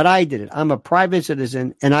 But I did it. I'm a private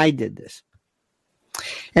citizen, and I did this.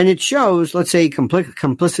 And it shows, let's say,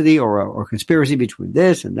 complicity or conspiracy between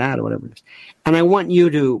this and that or whatever it is. And I want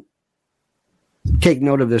you to take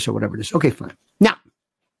note of this or whatever it is. Okay, fine. Now,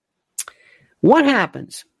 what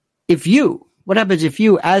happens if you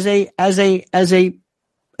as an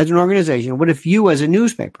organization, what if you as a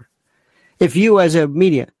newspaper, if you as a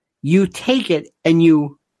media, you take it and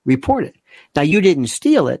you report it? Now, you didn't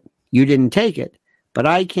steal it, you didn't take it, but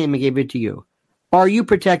I came and gave it to you. Are you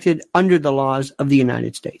protected under the laws of the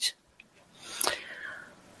United States?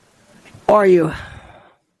 Are you?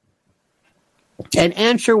 And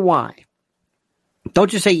answer why. Don't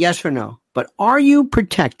just say yes or no, but are you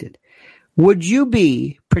protected? Would you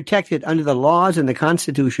be protected under the laws and the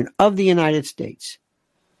Constitution of the United States?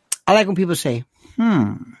 I like when people say,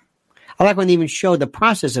 I like when they even show the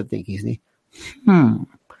process of thinking. I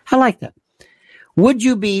like that. Would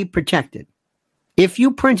you be protected? If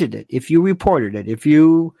you printed it, if you reported it, if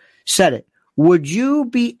you said it, would you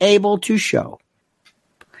be able to show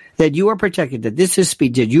that you are protected, that this is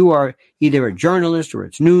speech, that you are either a journalist or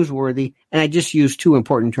it's newsworthy? And I just used two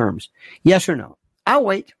important terms. Yes or no? I'll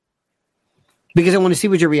wait because I want to see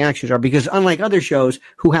what your reactions are, because unlike other shows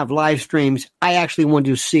who have live streams, I actually want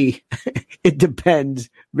to see. It depends.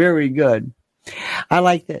 Very good. I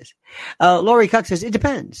like this. Lori Cuck says, it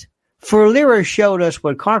depends. Ferlira showed us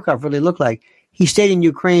what Kharkov really looked like. He stayed in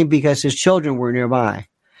Ukraine because his children were nearby.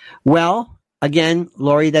 Well, again,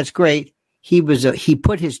 Lori, that's great. He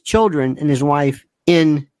put his children and his wife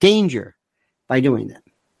in danger by doing that.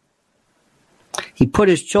 He put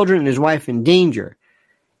his children and his wife in danger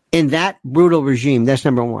in that brutal regime. That's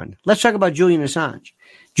number one. Let's talk about Julian Assange.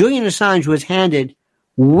 Julian Assange was handed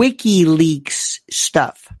WikiLeaks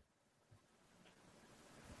stuff.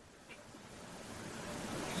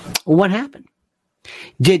 What happened?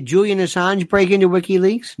 Did Julian Assange break into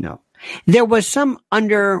WikiLeaks? No. There was some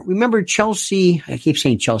remember Chelsea, I keep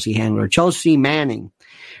saying Chelsea Handler, Chelsea Manning.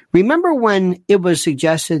 Remember when it was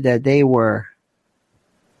suggested that they were,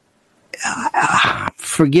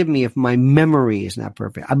 forgive me if my memory is not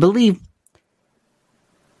perfect, I believe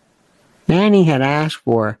Manning had asked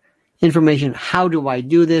for information. How do I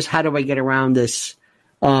do this? How do I get around this,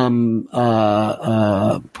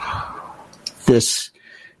 this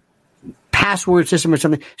password system or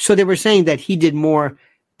something? So they were saying that he did more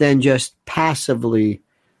than just passively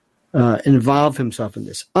involve himself in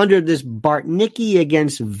this. Under this Bartnicki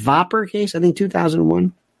against Vopper case, I think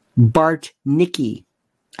 2001. Bartnicki,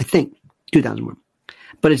 I think 2001.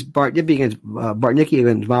 But it's Bartnicki against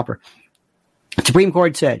Vopper. The Supreme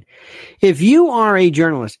Court said, if you are a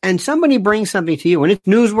journalist and somebody brings something to you and it's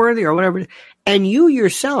newsworthy or whatever, and you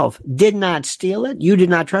yourself did not steal it, you did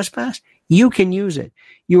not trespass, you can use it.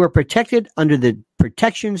 You are protected under the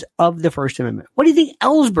protections of the First Amendment. What do you think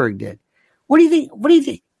Ellsberg did? What do you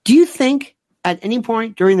think? Do you think at any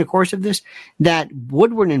point during the course of this that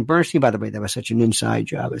Woodward and Bernstein, by the way, that was such an inside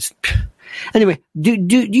job. Anyway, do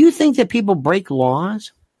you think that people break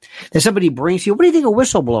laws? That somebody brings you, what do you think a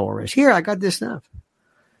whistleblower is? Here, I got this stuff.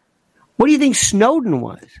 What do you think Snowden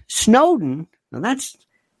was? Snowden, now that's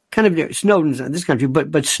kind of, Snowden's in this country,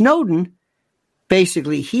 but Snowden,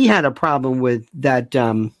 basically, he had a problem with that,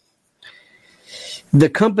 the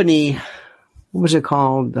company, what was it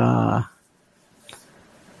called?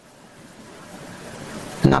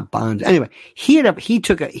 Not Bonds. Anyway, he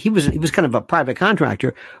was kind of a private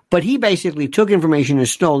contractor, but he basically took information and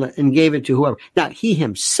stole it and gave it to whoever. Now, he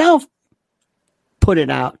himself put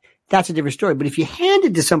it out. That's a different story. But if you hand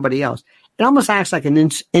it to somebody else, it almost acts like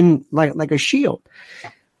like a shield.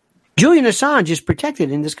 Julian Assange is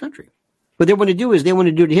protected in this country. What they want to do is they want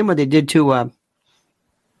to do to him what they did to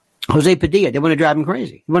Jose Padilla. They want to drive him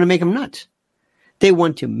crazy. They want to make him nuts. They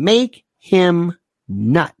want to make him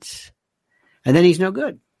nuts. And then he's no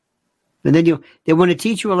good. And then they want to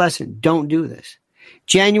teach you a lesson. Don't do this.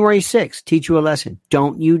 January 6th, teach you a lesson.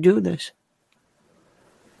 Don't you do this.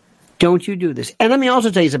 Don't you do this. And let me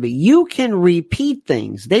also tell you something. You can repeat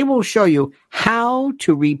things. They will show you how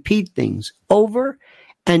to repeat things over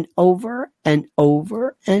and over and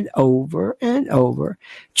over and over and over.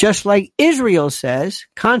 Just like Israel says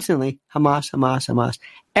constantly, Hamas, Hamas, Hamas.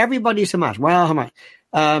 Everybody's Hamas. Well, Hamas.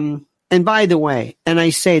 And by the way, and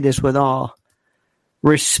I say this with all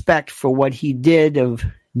respect for what he did of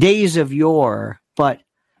days of yore, but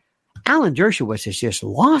Alan Dershowitz has just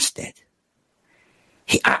lost it.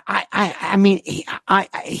 I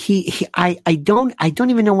don't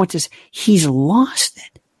even know what to say. He's lost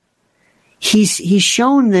it. He's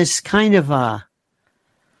shown this kind of I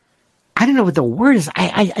don't know what the word is.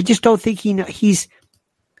 I just don't think he's.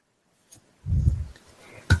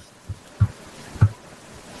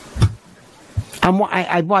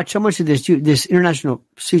 I watched so much of this international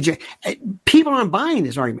CJ. People aren't buying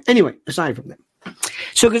this argument. Anyway, aside from that.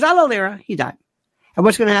 So Gonzalo Lira, he died. And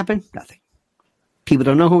what's going to happen? Nothing. People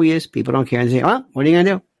don't know who he is. People don't care. They say, oh, what are you going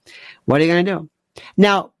to do? What are you going to do?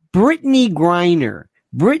 Now, Brittany Griner.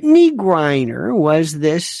 Brittany Griner was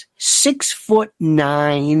this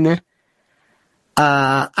 6'9".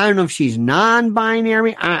 I don't know if she's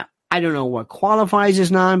non-binary. I don't know what qualifies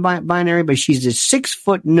as non-binary, but she's a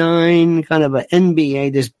 6'9", kind of an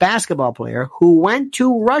NBA, this basketball player who went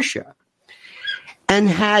to Russia and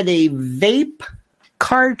had a vape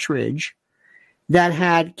cartridge that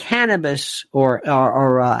had cannabis or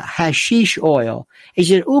hashish oil. He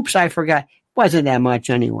said, oops, I forgot. Wasn't that much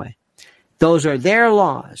anyway. Those are their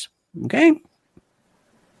laws. Okay?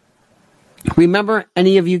 Remember,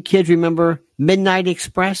 any of you kids remember Midnight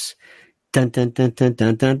Express? Dun, dun, dun, dun,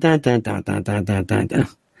 dun, dun, dun, dun, dun, dun, dun, dun, dun, dun.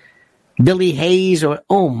 Billy Hayes, or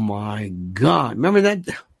oh my God, remember that?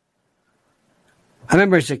 I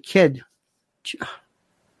remember as a kid,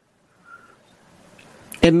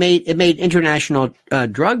 it made international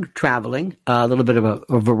drug traveling a little bit of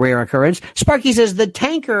a rare occurrence. Sparky says the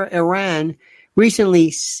tanker Iran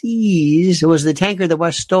recently seized was the tanker the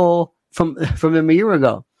West stole from them a year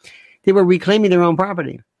ago. They were reclaiming their own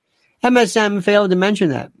property. MSM failed to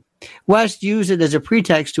mention that. West used it as a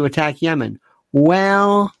pretext to attack Yemen.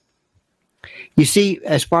 Well, you see,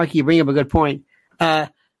 Sparky, you bring up a good point.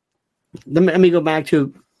 Let me go back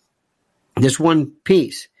to this one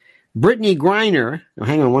piece. Brittany Griner,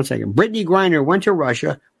 hang on one second. Brittany Griner went to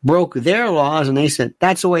Russia, broke their laws, and they said,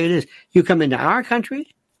 that's the way it is. You come into our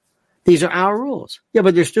country, these are our rules. Yeah,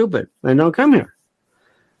 but they're stupid. They don't come here.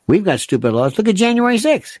 We've got stupid laws. Look at January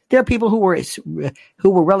 6th. There are people who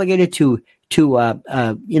were relegated to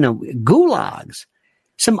gulags,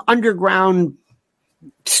 some underground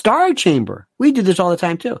star chamber. We do this all the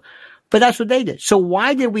time too, but that's what they did. So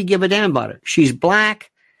why did we give a damn about her? She's black.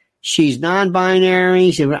 She's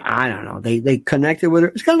non-binary. I don't know. They connected with her.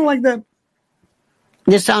 It's kind of like that.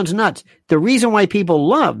 This sounds nuts. The reason why people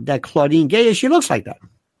love that Claudine Gay is she looks like that.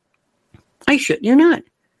 I shouldn't. You're not.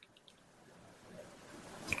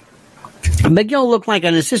 McGill looked like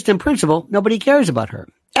an assistant principal. Nobody cares about her.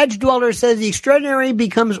 Edge Dweller says the extraordinary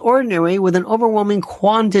becomes ordinary with an overwhelming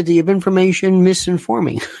quantity of information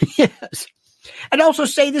misinforming. Yes. And also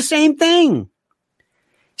say the same thing.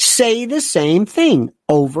 Say the same thing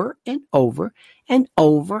over and over and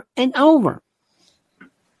over and over.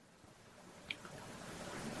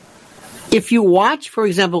 If you watch, for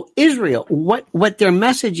example, Israel, what their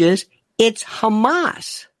message is, it's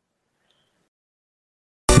Hamas.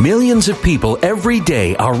 Millions of people every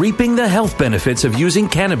day are reaping the health benefits of using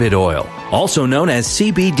cannabis oil, also known as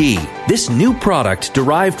CBD. This new product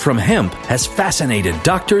derived from hemp has fascinated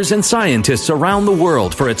doctors and scientists around the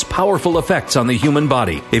world for its powerful effects on the human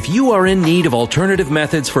body. If you are in need of alternative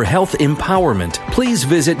methods for health empowerment, please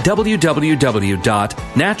visit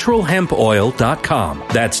www.naturalhempoil.com.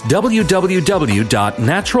 That's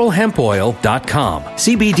www.naturalhempoil.com.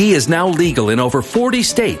 CBD is now legal in over 40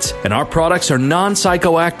 states, and our products are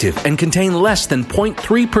non-psychoactive and contain less than 0.3%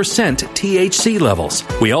 THC levels.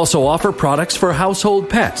 We also offer products for household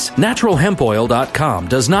pets. NaturalHempOil.com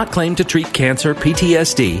does not claim to treat cancer,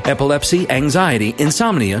 PTSD, epilepsy, anxiety,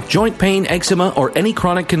 insomnia, joint pain, eczema, or any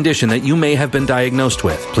chronic condition that you may have been diagnosed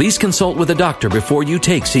with. Please consult with a doctor before you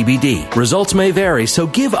take CBD. Results may vary, so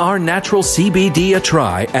give our natural CBD a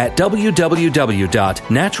try at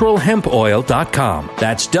www.naturalhempoil.com.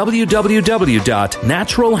 That's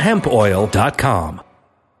www.naturalhempoil.com.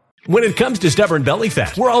 When it comes to stubborn belly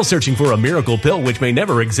fat, we're all searching for a miracle pill which may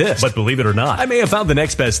never exist. But believe it or not, I may have found the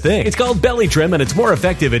next best thing. It's called Belly Trim, and it's more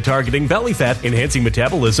effective at targeting belly fat, enhancing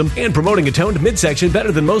metabolism, and promoting a toned midsection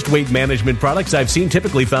better than most weight management products I've seen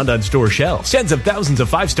typically found on store shelves. Tens of thousands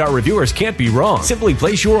of 5-star reviewers can't be wrong. Simply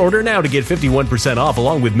place your order now to get 51% off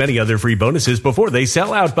along with many other free bonuses before they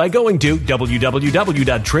sell out by going to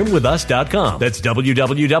www.trimwithus.com. That's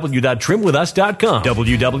www.trimwithus.com.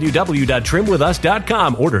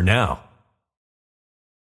 www.trimwithus.com. Order now.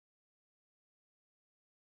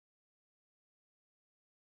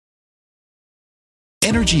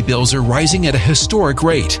 Energy bills are rising at a historic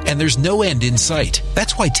rate, and there's no end in sight.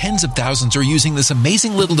 That's why tens of thousands are using this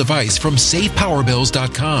amazing little device from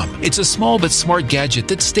SavePowerBills.com. It's a small but smart gadget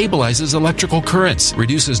that stabilizes electrical currents,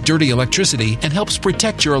 reduces dirty electricity, and helps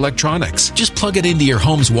protect your electronics. Just plug it into your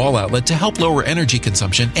home's wall outlet to help lower energy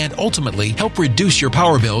consumption and ultimately help reduce your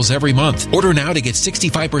power bills every month. Order now to get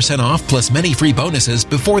 65% off plus many free bonuses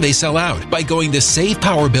before they sell out by going to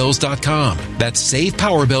SavePowerBills.com. That's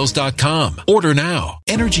SavePowerBills.com. Order now.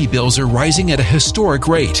 Energy bills are rising at a historic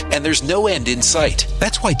rate, and there's no end in sight.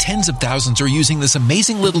 That's why tens of thousands are using this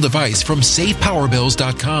amazing little device from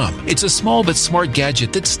SavePowerBills.com. It's a small but smart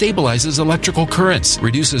gadget that stabilizes electrical currents,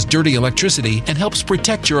 reduces dirty electricity, and helps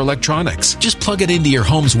protect your electronics. Just plug it into your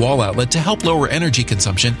home's wall outlet to help lower energy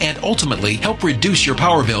consumption and ultimately help reduce your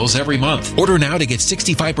power bills every month. Order now to get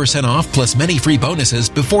 65% off plus many free bonuses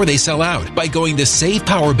before they sell out by going to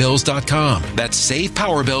SavePowerBills.com. That's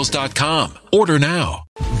SavePowerBills.com. Order now.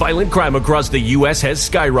 Violent crime across the U.S. has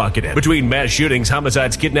skyrocketed. Between mass shootings,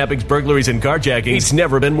 homicides, kidnappings, burglaries, and carjackings, it's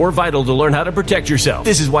never been more vital to learn how to protect yourself.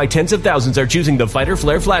 This is why tens of thousands are choosing the Fighter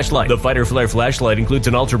Flare flashlight. The Fighter Flare flashlight includes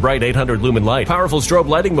an ultra-bright 800 lumen light, powerful strobe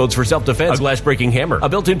lighting modes for self-defense, a glass-breaking hammer, a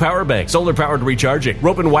built-in power bank, solar-powered recharging,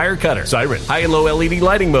 rope and wire cutter, siren, high and low LED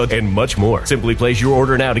lighting mode, and much more. Simply place your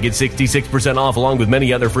order now to get 66% off along with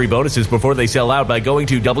many other free bonuses before they sell out by going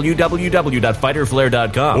to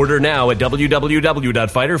www.fighterflare.com. Order now at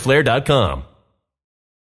www.fighterflare.com.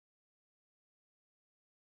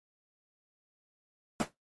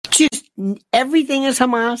 Just everything is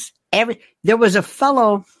Hamas. There was a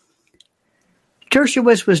fellow,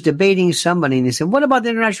 Dershowitz was debating somebody, and he said, what about the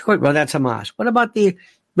International Court? Well, that's Hamas. What about the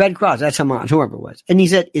Red Cross? That's Hamas, whoever it was. And he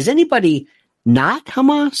said, is anybody not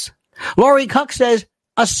Hamas? Laurie Cook says,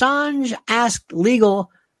 Assange asked legal,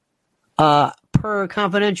 per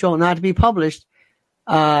confidential, not to be published.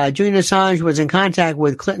 Julian Assange was in contact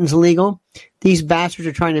with Clinton's legal. These bastards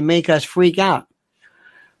are trying to make us freak out.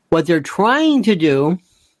 What they're trying to do,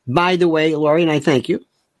 by the way, Laurie, and I thank you,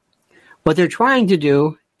 what they're trying to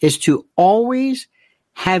do is to always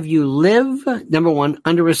have you live, number one,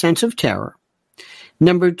 under a sense of terror.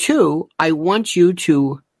 Number two, I want you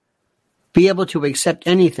to be able to accept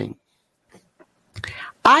anything.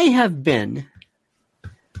 I have been,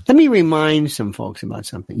 let me remind some folks about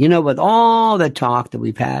something. You know, with all the talk that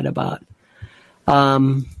we've had about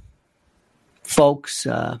folks,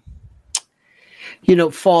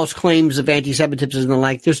 false claims of anti-Semitism and the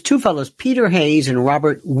like, there's two fellows, Peter Hayes and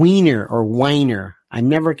Robert Weiner, or Weiner. I don't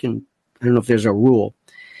know if there's a rule.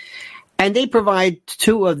 And they provide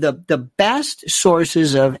two of the best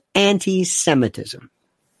sources of anti-Semitism.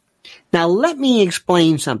 Now, let me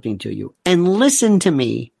explain something to you, and listen to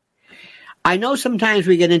me. I know sometimes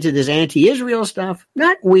we get into this anti-Israel stuff.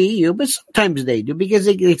 Not we, you, but sometimes they do, because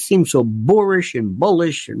it seems so boorish and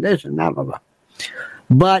bullish and this and that, blah, blah.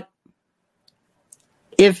 But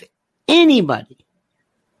if anybody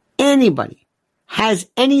has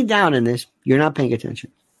any doubt in this, you're not paying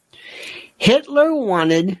attention. Hitler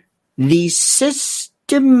wanted the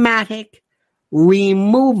systematic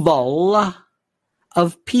removal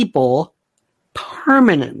of people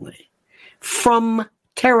permanently from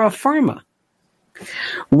terra firma.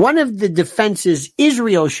 One of the defenses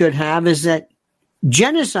Israel should have is that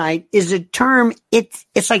genocide is a term,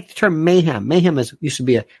 it's like the term mayhem. Mayhem used to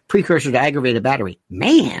be a precursor to aggravated battery.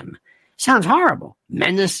 Mayhem sounds horrible.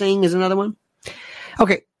 Menacing is another one.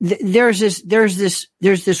 Okay, there's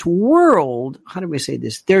this world, how do we say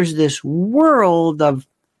this? There's this world of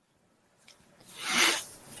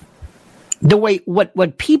the way,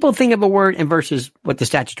 what people think of a word and versus what the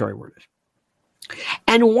statutory word is.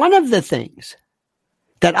 And one of the things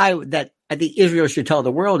that I think Israel should tell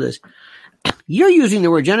the world is, you're using the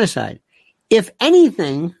word genocide. If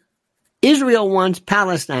anything, Israel wants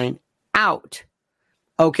Palestine out.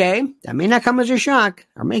 Okay? That may not come as a shock,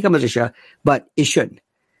 or may come as a shock, but it shouldn't.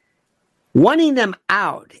 Wanting them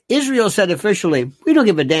out, Israel said officially, we don't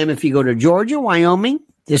give a damn if you go to Georgia, Wyoming,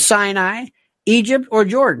 the Sinai, Egypt, or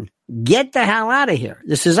Jordan. Get the hell out of here.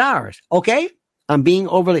 This is ours. Okay? I'm being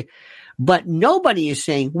overly... But nobody is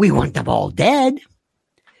saying, we want them all dead.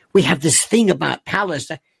 We have this thing about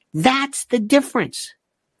Palestine. That's the difference.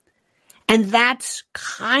 And that's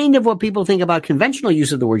kind of what people think about conventional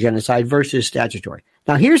use of the word genocide versus statutory.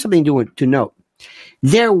 Now, here's something to note.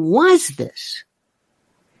 There was this.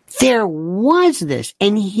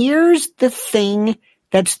 And here's the thing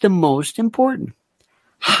that's the most important.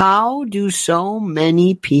 How do so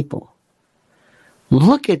many people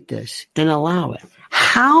look at this and allow it?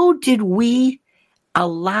 How did we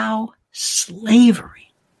allow slavery?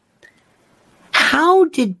 How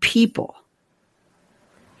did people,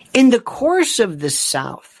 in the course of the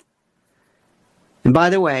South, and by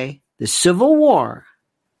the way, the Civil War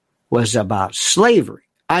was about slavery.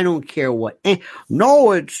 I don't care what.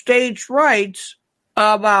 No, it's states' rights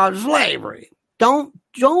about slavery. Don't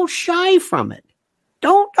shy from it.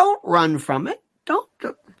 Don't run from it. Don't.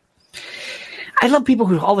 I love people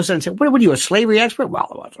who all of a sudden say, what are you, a slavery expert? Well,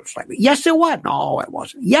 it wasn't slavery. Yes, it was. No, it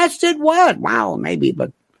wasn't. Yes, it was. Well, maybe,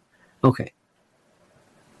 but okay.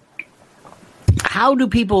 How do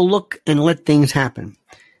people look and let things happen?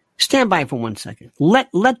 Stand by for 1 second. Let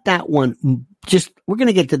that one we're going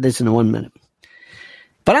to get to this in 1 minute.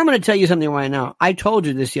 But I'm going to tell you something right now. I told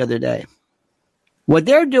you this the other day. What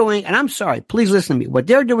they're doing, and I'm sorry, please listen to me. What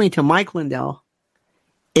they're doing to Mike Lindell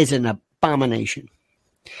is an abomination.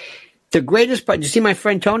 The greatest part, you see my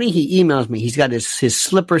friend Tony? He emails me. He's got his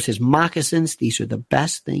slippers, his moccasins. These are the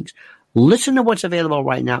best things. Listen to what's available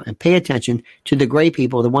right now and pay attention to the great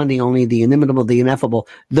people, the one, the only, the inimitable, the ineffable,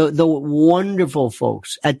 the wonderful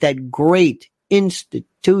folks at that great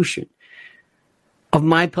institution of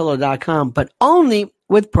MyPillow.com, but only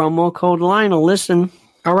with promo code Lionel. Listen.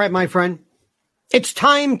 All right, my friend. It's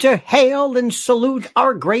time to hail and salute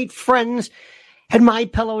our great friends at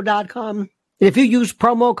MyPillow.com. And if you use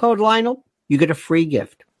promo code Lionel, you get a free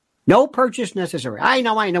gift. No purchase necessary. I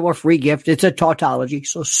know a free gift. It's a tautology,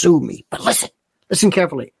 so sue me. But listen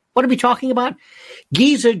carefully. What are we talking about?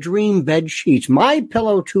 Giza Dream Bed Sheets,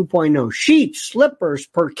 MyPillow 2.0, sheets, slippers,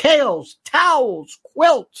 percales, towels,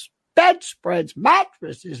 quilts, bedspreads,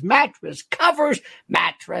 mattresses, mattress covers,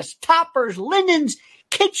 mattress toppers, linens,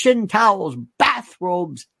 kitchen towels,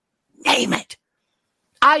 bathrobes, name it.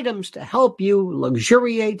 Items to help you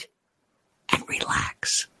luxuriate and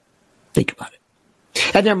relax. Think about it.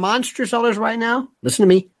 And they're monster sellers right now. Listen to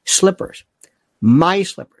me. Slippers. My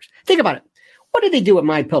slippers. Think about it. What do they do with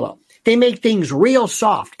MyPillow? They make things real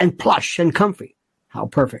soft and plush and comfy. How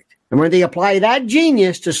perfect. And when they apply that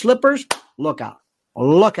genius to slippers, look out.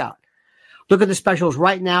 Look out. Look at the specials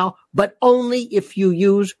right now, but only if you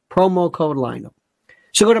use promo code Lionel.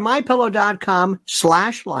 So go to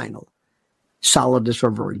MyPillow.com/Lionel. Solid as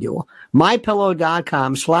proverbial.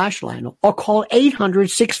 MyPillow.com/Lionel or call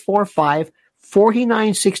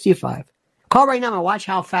 800-645-4965. Call right now and watch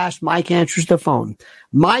how fast Mike answers the phone.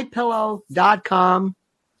 MyPillow.com,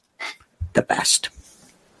 the best.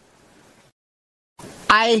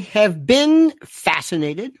 I have been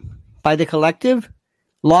fascinated by the collective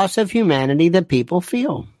loss of humanity that people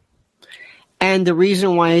feel. And the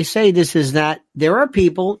reason why I say this is that there are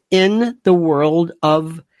people in the world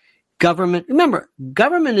of government. Remember,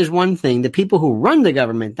 government is one thing. The people who run the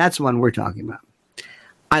government, that's the one we're talking about.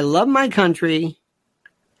 I love my country.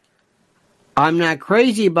 I'm not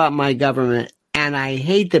crazy about my government, and I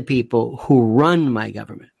hate the people who run my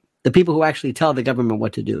government, the people who actually tell the government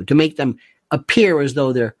what to do, to make them appear as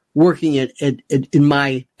though they're working at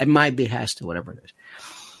my behest or whatever it is.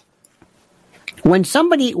 When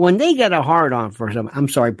they get a hard on for something, I'm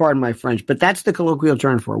sorry, pardon my French, but that's the colloquial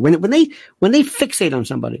term for it. When they fixate on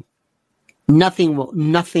somebody, nothing will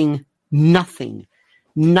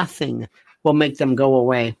make them go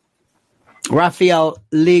away. Raphael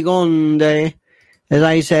Ligonde, as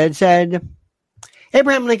I said,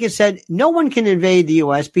 Abraham Lincoln said, no one can invade the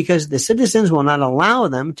U.S. because the citizens will not allow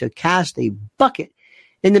them to cast a bucket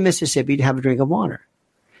in the Mississippi to have a drink of water.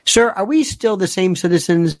 Sir, are we still the same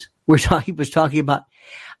citizens he was talking about?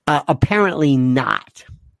 Apparently not.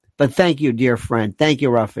 But thank you, dear friend. Thank you,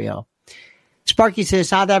 Raphael. Sparky says,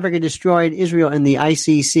 South Africa destroyed Israel in the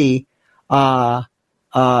ICC.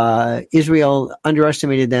 Israel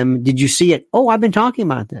underestimated them. Did you see it? Oh, I've been talking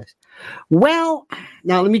about this. Well,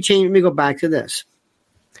 now let me go back to this.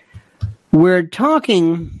 We're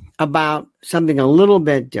talking about something a little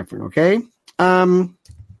bit different, okay? I'm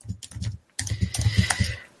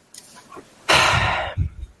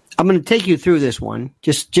going to take you through this one,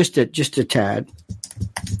 just a tad.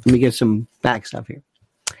 Let me get some back stuff here.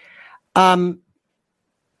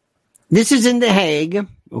 This is in The Hague,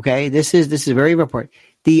 okay? This is very important.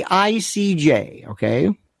 The ICJ,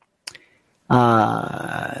 okay?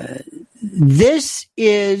 This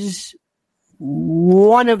is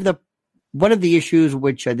one of the issues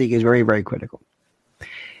which I think is very, very critical.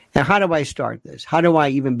 Now, how do I start this? How do I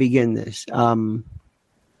even begin this?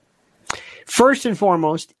 First and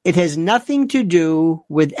foremost, it has nothing to do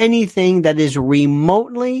with anything that is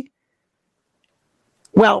remotely,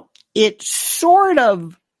 well, it's sort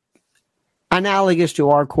of analogous to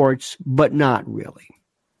our courts, but not really.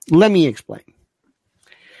 Let me explain.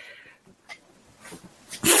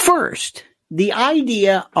 First, the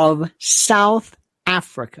idea of South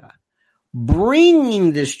Africa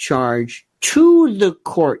bringing this charge to the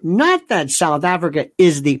court, not that South Africa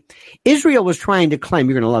is Israel was trying to claim,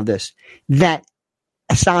 you're going to love this, that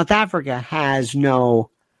South Africa has no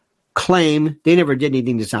claim. They never did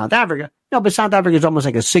anything to South Africa. No, but South Africa is almost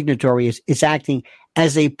like a signatory. It's acting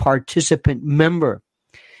as a participant member.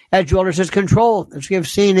 As Joel says, control. As we have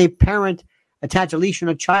seen a parent attach a leash on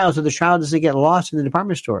a child so the child doesn't get lost in the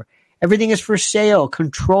department store. Everything is for sale.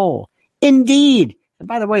 Control. Indeed. And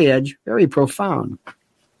by the way, Edge, very profound.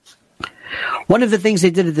 One of the things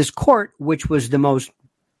they did at this court, which was the most,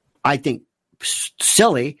 I think,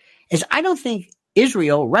 silly, is I don't think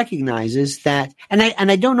Israel recognizes that, and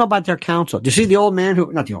I don't know about their counsel. Do you see the old man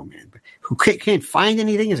not the old man, but who can't find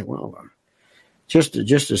anything? He said, well, just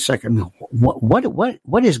a second. I mean,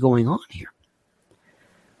 what is going on here?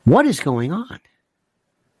 What is going on?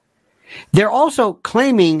 They're also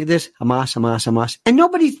claiming this Hamas, and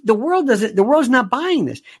the world's not buying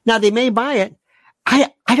this. Now they may buy it. I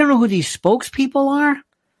don't know who these spokespeople are.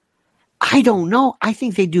 I don't know. I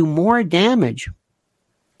think they do more damage.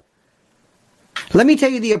 Let me tell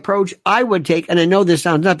you the approach I would take, and I know this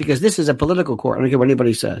sounds nuts because this is a political court. I don't care what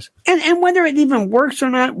anybody says. And whether it even works or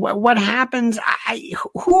not, what happens,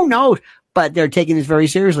 who knows? But they're taking this very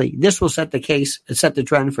seriously. This will set the case, set the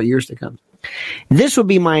trend for years to come. This will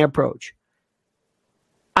be my approach.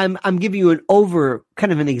 I'm giving you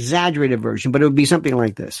kind of an exaggerated version, but it would be something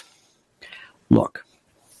like this. Look,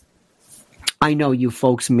 I know you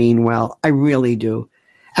folks mean well. I really do.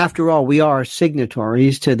 After all, we are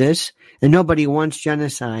signatories to this, and nobody wants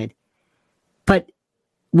genocide. But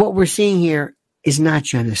what we're seeing here is not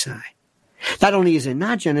genocide. Not only is it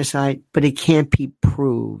not genocide, but it can't be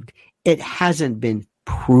proved. It hasn't been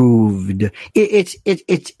proved.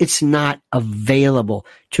 It's not available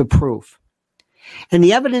to proof. And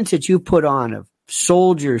the evidence that you put on of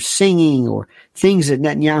soldiers singing or things that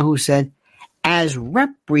Netanyahu said, as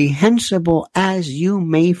reprehensible as you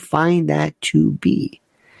may find that to be.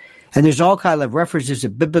 And there's all kind of references to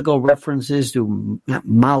biblical references to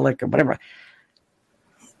Moloch or whatever.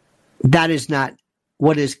 That is not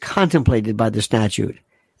what is contemplated by the statute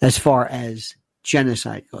as far as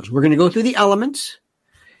genocide goes. We're going to go through the elements.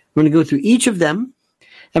 We're going to go through each of them.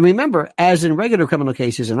 And remember, as in regular criminal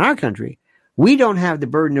cases in our country, we don't have the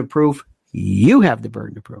burden of proof. You have the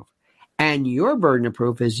burden of proof. And your burden of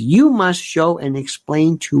proof is you must show and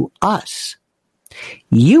explain to us.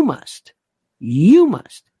 You must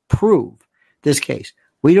prove this case.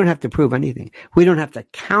 We don't have to prove anything. We don't have to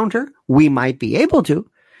counter. We might be able to,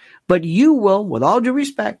 but you will, with all due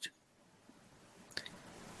respect,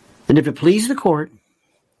 and if it pleases the court,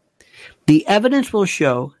 the evidence will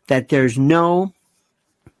show that there is no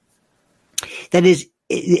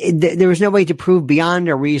way to prove beyond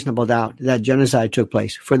a reasonable doubt that genocide took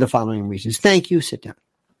place for the following reasons. Thank you. Sit down.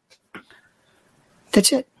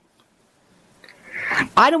 That's it.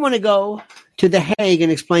 I don't want to go to The Hague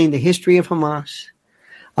and explain the history of Hamas,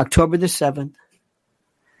 October the 7th.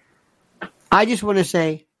 I just want to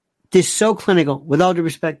say this is so clinical. With all due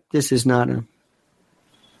respect, this is not a...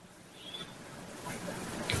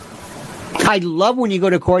 I love when you go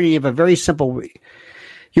to court and you have a very simple...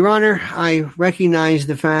 Your Honor, I recognize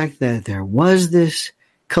the fact that there was this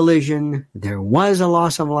collision, there was a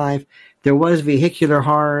loss of life, There was vehicular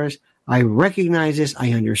horrors. I recognize this.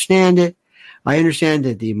 I understand it. I understand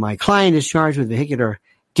that my client is charged with vehicular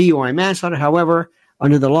DUI manslaughter. However,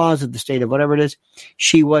 under the laws of the state of whatever it is,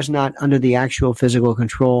 she was not under the actual physical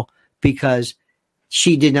control because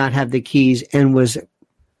she did not have the keys and was,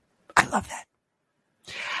 I love that.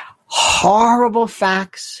 Horrible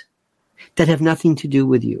facts that have nothing to do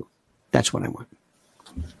with you. That's what I want.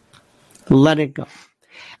 Let it go.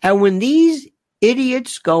 And when these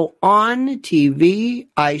idiots go on TV,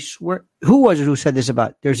 I swear, who was it who said this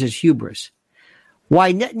about? There's this hubris.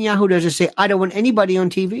 Why Netanyahu doesn't say, I don't want anybody on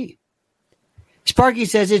TV. Sparky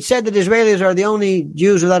says, it's said that Israelis are the only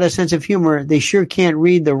Jews without a sense of humor. They sure can't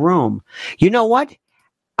read the room. You know what?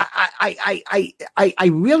 I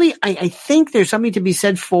think there's something to be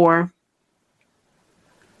said for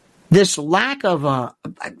this lack of, I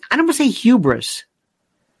don't want to say hubris,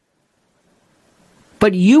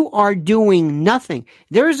 but you are doing nothing.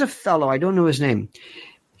 There is a fellow, I don't know his name.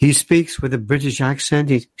 He speaks with a British accent.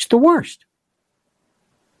 He's the worst.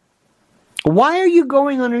 Why are you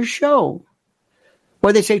going on a show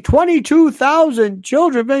where they say 22,000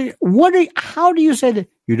 children? How do you say that?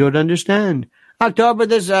 You don't understand. October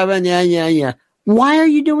the 7th, yeah. Why are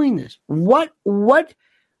you doing this? What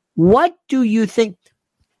do you think?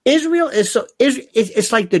 Israel is so,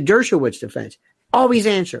 it's like the Dershowitz defense. Always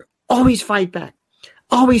answer. Always fight back.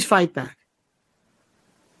 Always fight back.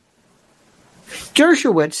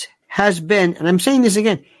 Dershowitz has been, and I'm saying this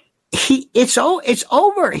again, it's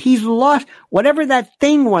over. He's lost whatever that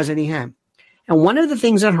thing was that he had. And one of the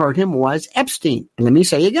things that hurt him was Epstein. And let me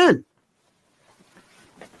say again,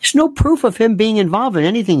 there's no proof of him being involved in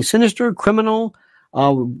anything sinister, criminal,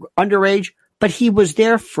 underage, but he was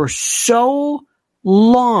there for so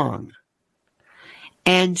long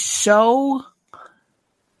and so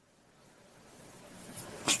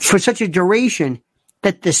for such a duration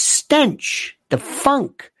that the stench, the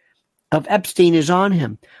funk of Epstein is on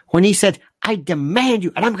him. When he said, I demand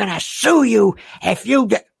you and I'm going to sue you if you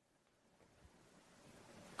get.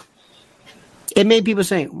 It made people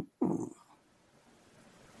say,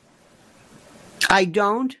 I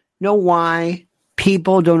don't know why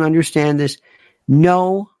people don't understand this.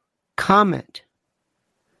 No comment.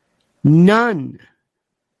 None.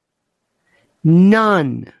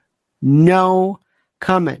 No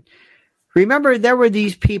comment. Remember, there were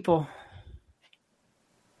these people,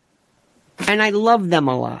 and I love them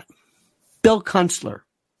a lot. Bill Kunstler,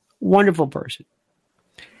 wonderful person.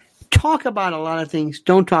 Talk about a lot of things.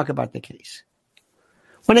 Don't talk about the case.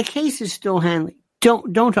 When a case is still handling,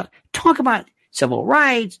 don't talk. Talk about civil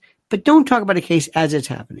rights, but don't talk about a case as it's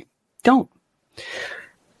happening. Don't.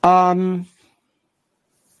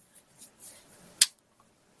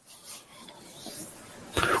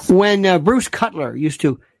 When Bruce Cutler used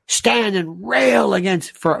to stand and rail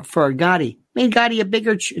against for Gotti, made Gotti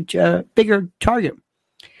a bigger target.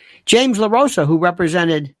 James LaRosa, who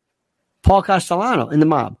represented Paul Castellano in the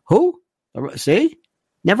mob. Who? See?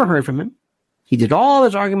 Never heard from him. He did all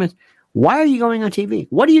his arguments. Why are you going on TV?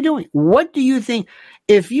 What are you doing? What do you think?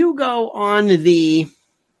 If you go on the...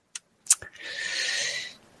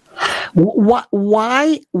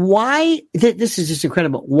 Why? This is just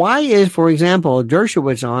incredible. Why is, for example,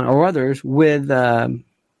 Dershowitz on or others with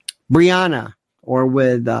Brianna or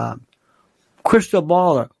with Crystal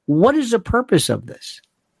Baller? What is the purpose of this?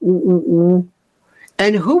 And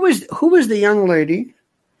who was the young lady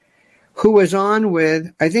who was on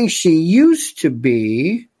with? I think she used to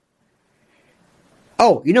be.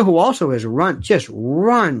 Oh, you know who also has run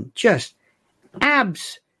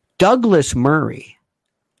abs. Douglas Murray.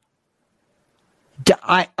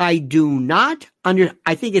 I do not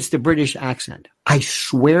I think it's the British accent. I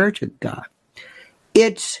swear to God.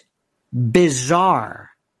 It's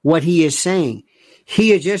bizarre what he is saying.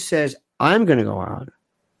 He just says, I'm going to go out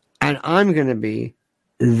and I'm going to be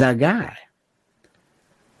the guy.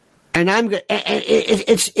 And I'm going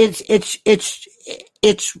it's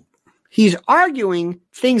he's arguing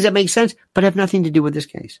things that make sense, but have nothing to do with this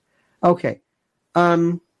case. Okay.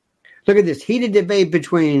 Look at this. Heated debate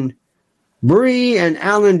between Bree and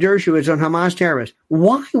Alan Dershowitz on Hamas terrorists.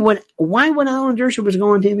 Why would Alan Dershowitz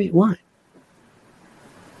go on TV? Why?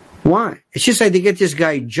 It's just like they get this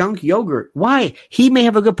guy Junk Yogurt. Why? He may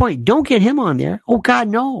have a good point. Don't get him on there. Oh God,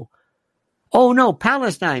 no. Oh no,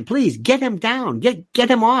 Palestine, please get him down. Get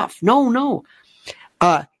him off. No.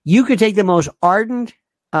 You could take the most ardent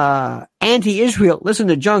anti-Israel. Listen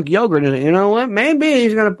to Junk Yogurt, and you know what? Maybe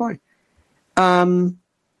he's got a point.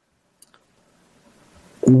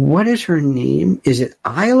 What is her name? Is it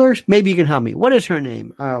Eilers? Maybe you can help me. What is her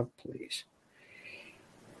name? Oh, please.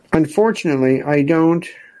 Unfortunately, I don't.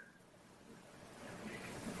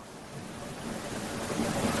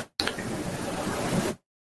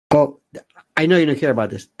 Well, I know you don't care about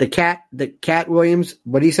this. The Cat Williams,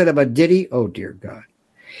 what he said about Diddy, oh dear God.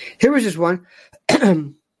 Here was this one.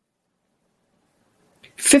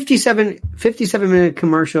 57-minute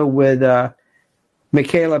commercial with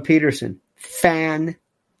Michaela Peterson. Fantastic.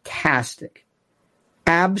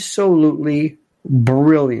 Absolutely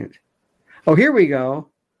brilliant. Oh, here we go.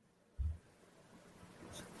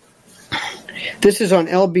 This is on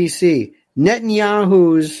LBC.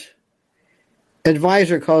 Netanyahu's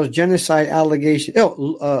advisor calls genocide allegation.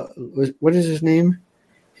 What is his name?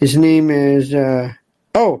 His name is Mark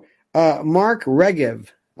Regev,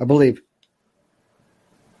 I believe.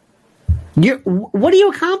 What are you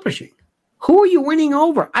accomplishing? Who are you winning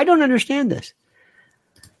over? I don't understand this.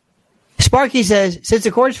 Sparky says, since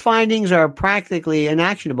the court's findings are practically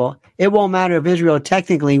inactionable, it won't matter if Israel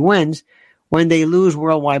technically wins when they lose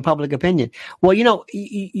worldwide public opinion. Well,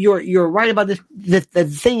 you're right about this. The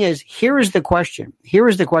thing is, here is the question,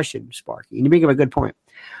 Sparky, and you bring up a good point.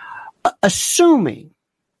 Assuming,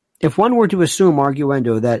 if one were to assume,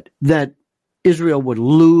 arguendo, that Israel would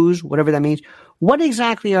lose, whatever that means, what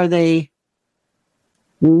exactly are they?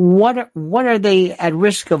 What are they at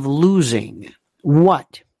risk of losing?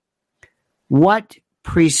 What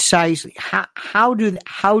precisely? How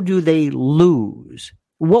do they lose?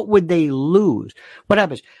 What would they lose? What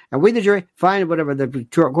happens? And we, the jury, find whatever the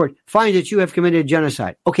court finds that you have committed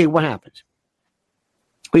genocide. Okay, what happens?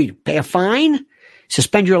 Will you pay a fine?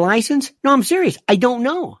 Suspend your license? No, I'm serious. I don't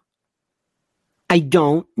know. I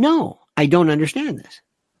don't understand this.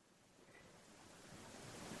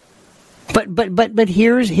 But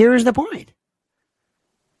here's the point.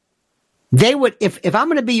 They would, if I'm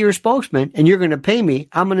going to be your spokesman and you're going to pay me,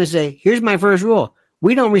 I'm going to say, here's my first rule.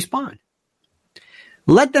 We don't respond.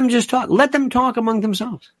 Let them just talk. Let them talk among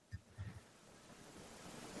themselves.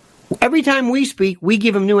 Every time we speak, we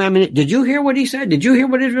give them new ammunition. Did you hear what he said? Did you hear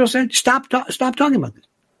what Israel said? Stop talking about this.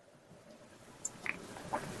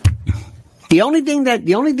 The only thing that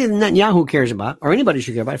Netanyahu cares about, or anybody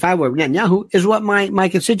should care about, if I were Netanyahu, is what my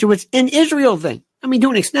constituents in Israel think. I mean, to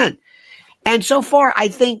an extent. And so far, I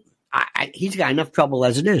think he's got enough trouble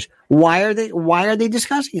as it is. Why are they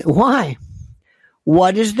discussing it? Why?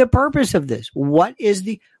 What is the purpose of this? Why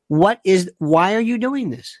are you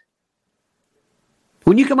doing this?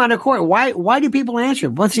 When you come out of court, why do people answer?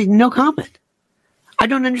 Well, see, no comment. I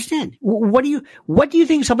don't understand. What do you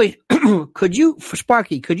think somebody,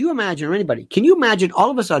 Sparky, could you imagine, or anybody, can you imagine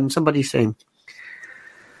all of a sudden somebody saying,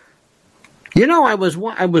 I was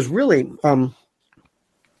really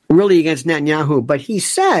against Netanyahu, but he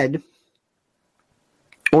said,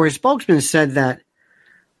 or his spokesman said that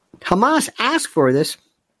Hamas asked for this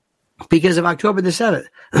because of October the 7th.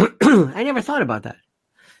 I never thought about that.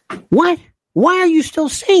 What? Why are you still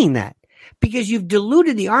saying that? Because you've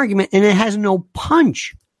diluted the argument and it has no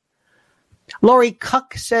punch. Lori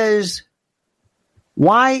Cuck says,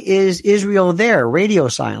 why is Israel there? Radio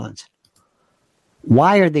silence.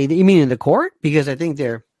 Why are they there? You mean in the court? Because I think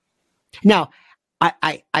they're... Now,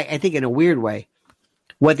 I think in a weird way,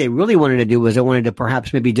 what they really wanted to do was they wanted to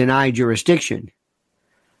perhaps maybe deny jurisdiction.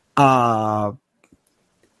 Remember,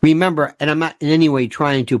 and I'm not in any way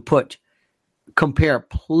trying to compare,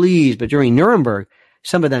 please, but during Nuremberg,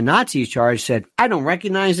 some of the Nazis charged said, I don't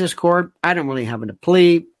recognize this court. I don't really have a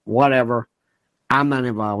plea, whatever. I'm not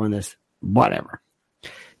involved in this, whatever.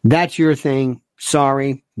 That's your thing.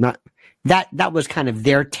 Sorry. Not that was kind of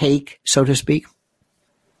their take, so to speak.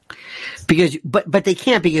 Because, but they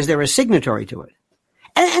can't because they're a signatory to it.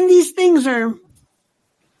 And these things are,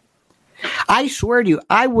 I swear to you,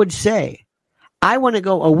 I would say, I want to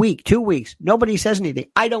go a week, 2 weeks. Nobody says anything.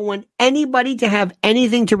 I don't want anybody to have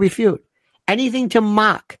anything to refute, anything to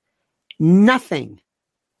mock, nothing.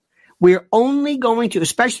 We're only going to,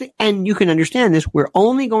 especially, and you can understand this, we're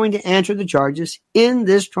only going to answer the charges in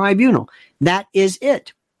this tribunal. That is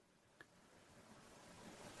it.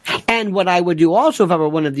 And what I would do also if I were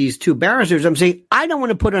one of these two barristers, I'm saying, I don't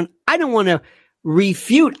want to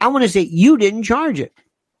refute. I want to say, you didn't charge it.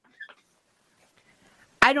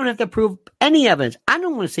 I don't have to prove any evidence. I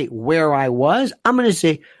don't want to say where I was. I'm going to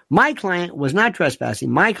say my client was not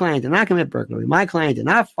trespassing. My client did not commit burglary. My client did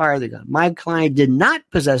not fire the gun. My client did not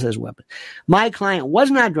possess his weapon. My client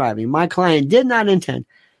was not driving. My client did not intend.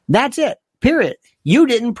 That's it. Period. You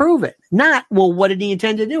didn't prove it. Not, well, what did he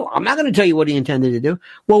intend to do? I'm not going to tell you what he intended to do.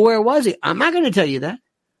 Well, where was he? I'm not going to tell you that.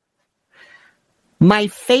 My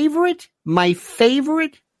favorite.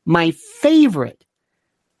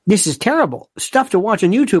 This is terrible stuff to watch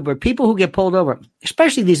on YouTube where people who get pulled over,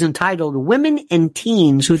 especially these entitled women and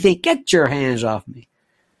teens who think, get your hands off me.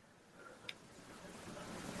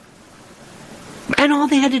 And all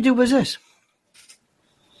they had to do was this.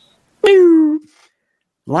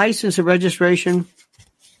 license or registration?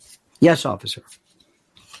 Yes, officer.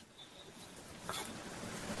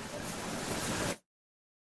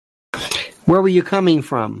 Where were you coming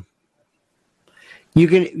from?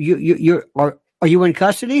 Are you in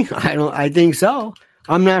custody? I think so.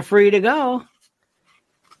 I'm not free to go.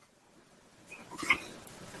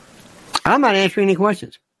 I'm not answering any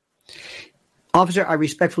questions. Officer, I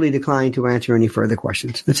respectfully decline to answer any further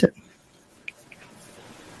questions. That's it.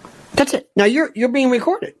 That's it. Now you're being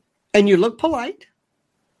recorded, and you look polite,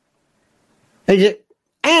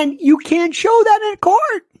 and you can't show that in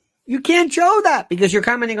court. You can't show that because you're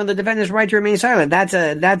commenting on the defendant's right to remain silent. That's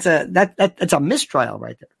a mistrial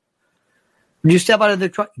right there. When you step out of the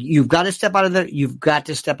truck, you've got to step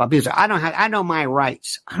up. Because I know my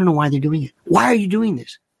rights. I don't know why they're doing it. Why are you doing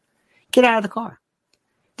this? Get out of the car.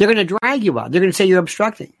 They're going to drag you out. They're going to say you're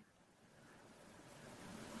obstructing.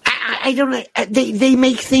 I don't know. They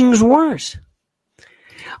make things worse.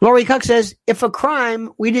 Lori Cook says, if a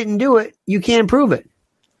crime, we didn't do it, you can't prove it.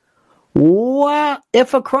 Well,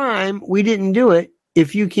 if a crime, we didn't do it,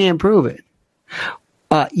 if you can't prove it.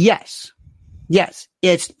 Yes.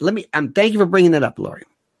 Thank you for bringing that up, Lori.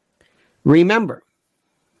 Remember,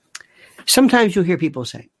 sometimes you'll hear people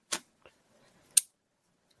say,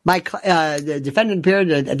 the defendant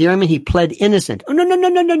appeared at the arraignment, he pled innocent. Oh,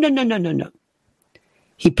 no.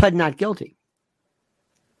 He pled not guilty.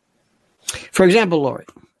 For example, Lori,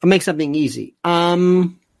 I'll make something easy.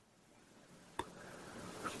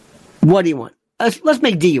 What do you want? Let's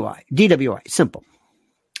make DWI, simple.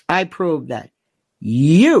 I prove that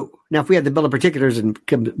you, now if we have the bill of particulars and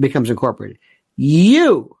becomes incorporated,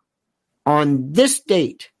 you, on this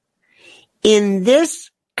date, in this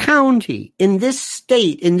county, in this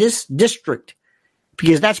state, in this district,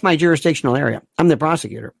 because that's my jurisdictional area. I'm the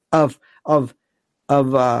prosecutor of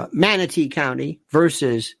Manatee County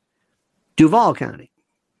versus Duval County.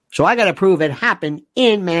 So I got to prove it happened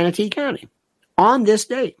in Manatee County on this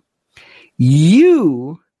date.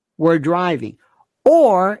 You were driving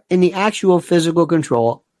or in the actual physical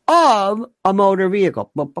control of a motor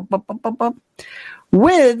vehicle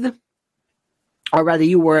with, or rather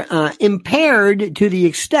you were impaired to the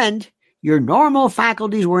extent your normal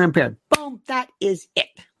faculties were impaired. Boom, that is it.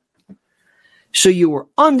 So you were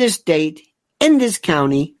on this date in this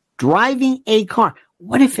county driving a car.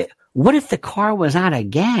 What if the car was out of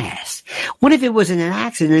gas? What if it was in an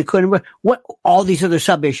accident and it couldn't work? What, all these other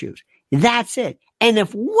sub issues. That's it. And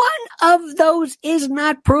if one of those is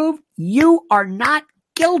not proved, you are not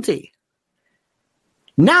guilty.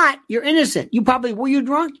 You're innocent. Were you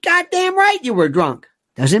drunk? Goddamn right you were drunk.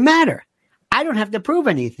 Doesn't matter. I don't have to prove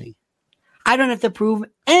anything.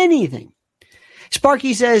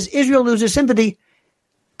 Sparky says Israel loses sympathy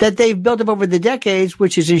that they've built up over the decades,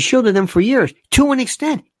 which has shielded them for years. To an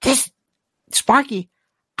extent. Sparky,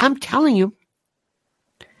 I'm telling you,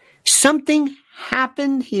 something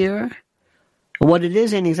happened here. What it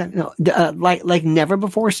is, like never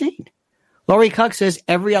before seen. Lori Cook says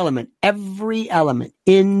every element,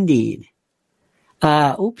 indeed.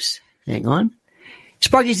 Hang on.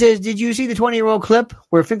 Sparky says, did you see the 20-year-old clip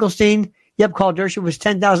where Finkelstein, called Dershowitz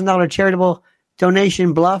 $10,000 charitable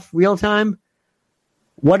donation bluff real time?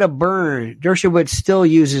 What a burn. Dershowitz still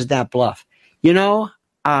uses that bluff. All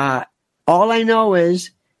I know is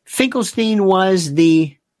Finkelstein was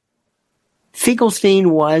the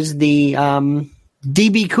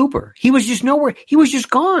DB Cooper. He was just nowhere. He was just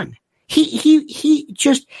gone. He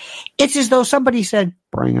just, it's as though somebody said,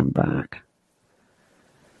 bring him back.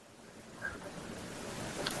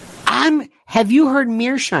 Have you heard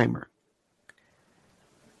Mearsheimer?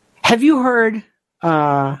 Have you heard,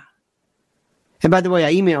 and by the way,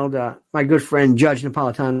 I emailed my good friend Judge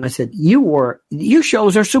Napolitano. I said, your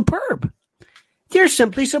shows are superb. They're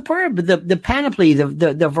simply superb. The panoply,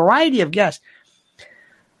 the variety of guests.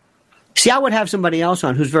 See, I would have somebody else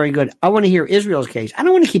on who's very good. I want to hear Israel's case. I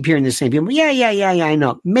don't want to keep hearing the same people. Yeah, I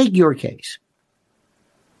know. Make your case.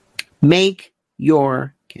 Make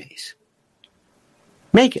your case.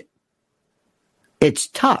 Make it. It's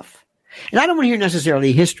tough. And I don't want to hear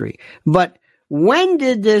necessarily history, but when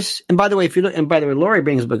did this, and by the way, Lori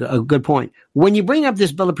brings up a good point. When you bring up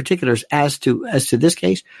this bill of particulars as to this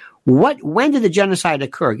case, when did the genocide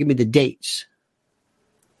occur? Give me the dates.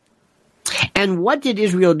 And what did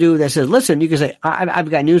Israel do that says, listen, you can say,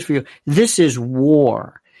 I've got news for you. This is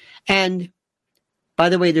war. And by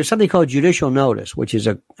the way, there's something called judicial notice, which is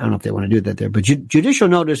I don't know if they want to do that there, but judicial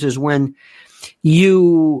notice is when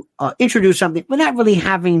you introduce something without really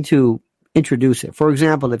having to introduce it. For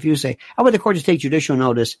example, if you say, I want the court to take judicial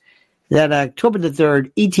notice that October the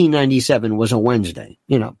 3rd, 1897 was a Wednesday,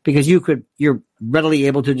 because you're readily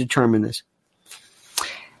able to determine this.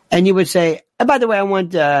 And you would say, and by the way, I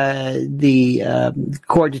want the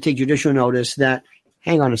court to take judicial notice that,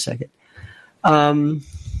 hang on a second. Now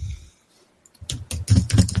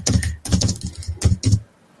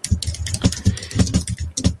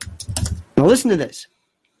listen to this.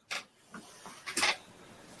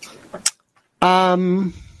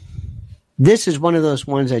 This is one of those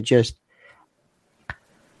ones that just,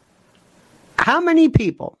 how many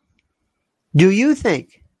people do you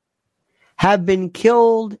think have been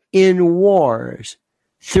killed in wars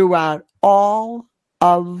throughout all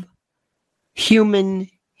of human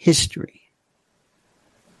history?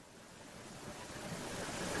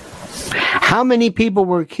 How many people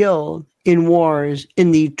were killed in wars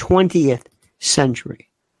in the 20th century?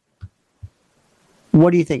 What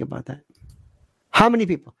do you think about that? How many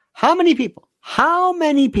people? How many people? How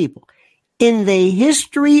many people in the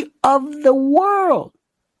history of the world?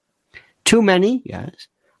 Too many, yes.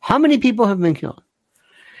 How many people have been killed?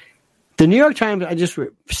 The New York Times, I just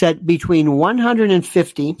said between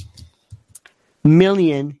 150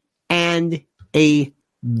 million and a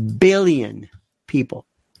billion people.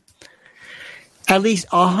 At least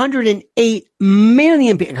 108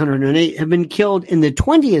 million people, 108 have been killed in the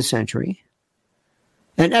 20th century.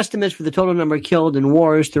 And estimates for the total number killed in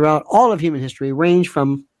wars throughout all of human history range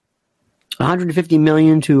from 150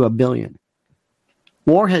 million to a billion.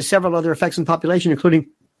 War has several other effects on the population, including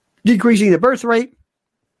decreasing the birth rate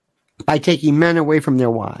by taking men away from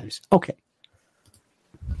their wives. Okay.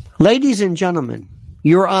 Ladies and gentlemen,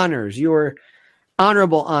 your honors, your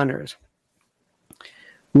honorable honors.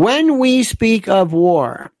 When we speak of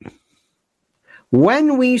war,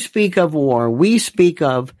 we speak of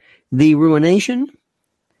the ruination,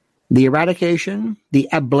 the eradication, the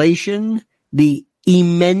ablation, the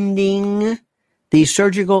emending, the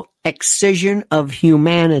surgical excision of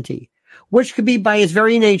humanity, which could be by its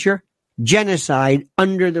very nature genocide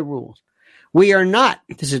under the rules. We are not,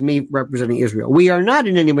 this is me representing Israel, we are not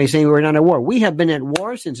in any way saying we're not at war. We have been at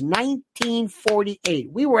war since 1948.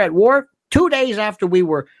 We were at war 2 days after we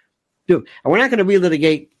were doomed. And we're not going to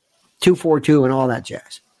relitigate 242 and all that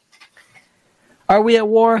jazz. Are we at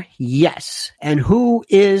war? Yes. And who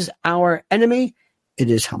is our enemy? It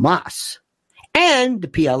is Hamas and the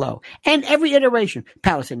PLO and every iteration,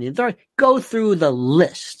 Palestinian Authority. Go through the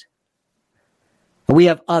list. We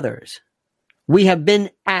have others. We have been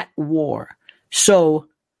at war. So,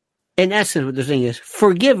 in essence, what they're saying is,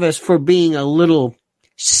 forgive us for being a little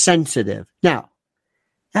sensitive. Now,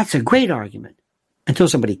 that's a great argument until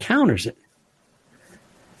somebody counters it.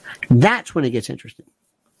 That's when it gets interesting.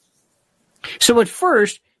 So at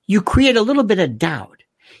first, you create a little bit of doubt.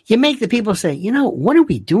 You make the people say, what are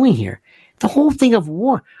we doing here? The whole thing of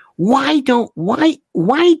war.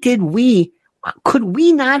 Could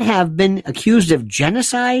we not have been accused of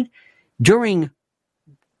genocide during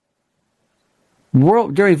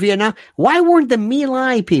Vietnam? Why weren't the My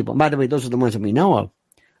Lai people, by the way, those are the ones that we know of.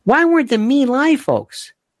 Why weren't the My Lai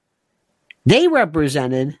folks? They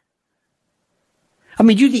represented,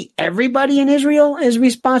 do you think everybody in Israel is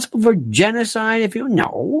responsible for genocide?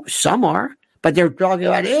 No, some are, but they're talking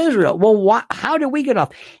about Israel. Well, how do we get off?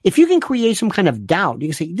 If you can create some kind of doubt, you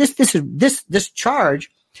can say this charge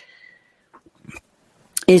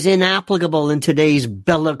is inapplicable in today's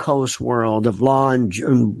bellicose world of law and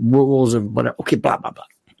rules of whatever. Okay, blah blah blah.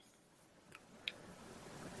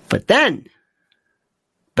 But then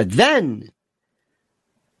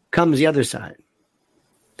comes the other side.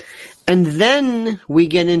 And then we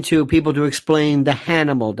get into people to explain the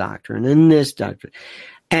Hannibal doctrine and this doctrine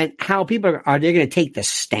and how people are they going to take the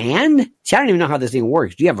stand? See, I don't even know how this thing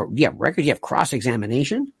works. Do you have records? Do you have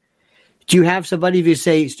cross-examination? Do you have somebody, if you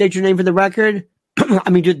say, state your name for the record?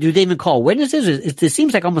 Do they even call witnesses? It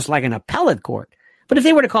seems like almost like an appellate court. But if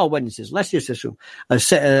they were to call witnesses, let's just assume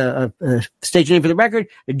state your name for the record,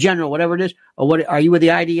 a general, whatever it is. Or what are you with the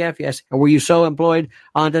IDF? Yes. Or were you so employed?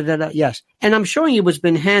 Yes. And I'm showing you what's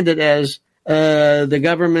been handed as the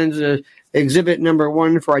government's exhibit number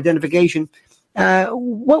 1 for identification.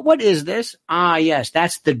 What is this? Yes,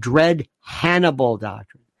 that's the dread Hannibal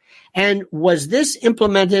doctrine. And was this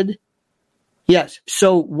implemented? Yes.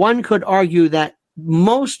 So one could argue that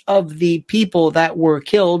most of the people that were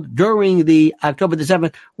killed during the October the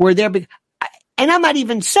 7th were there. And I'm not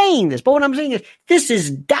even saying this, but what I'm saying is this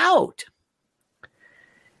is doubt.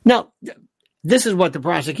 Now, this is what the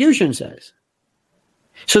prosecution says.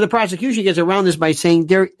 So the prosecution gets around this by saying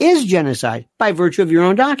there is genocide by virtue of your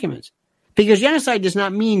own documents. Because genocide does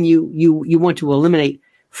not mean you want to eliminate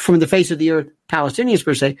from the face of the earth Palestinians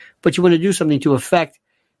per se, but you want to do something to affect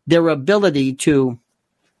their ability to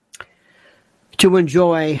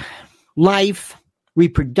enjoy life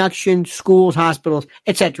reproduction, schools, hospitals,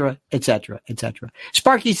 etc., etc., etc.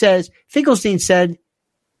 Sparky says, Finkelstein said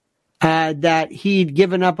that he'd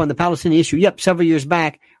given up on the Palestinian issue. Yep, several years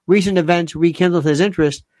back. Recent events rekindled his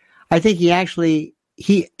interest. I think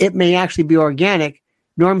it may actually be organic.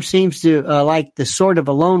 Norm seems to like the sort of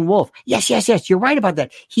a lone wolf. Yes. You're right about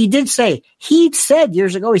that. He'd said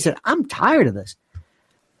years ago, he said, I'm tired of this.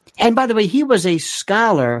 And by the way, he was a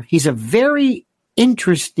scholar. He's a very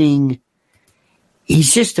interesting, he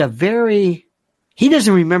doesn't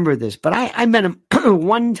remember this, but I met him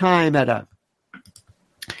one time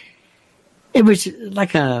it was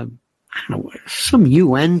like I don't know, some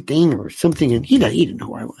UN thing or something, and he didn't know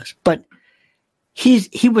where I was. But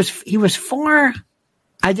he was far.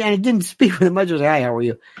 I didn't speak with him much. I was like, hi, how are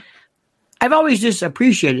you? I've always just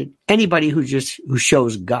appreciated anybody who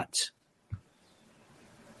shows guts.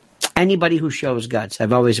 Anybody who shows guts,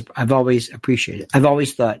 I've always appreciated. I've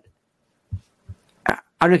always thought,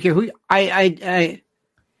 I don't care who you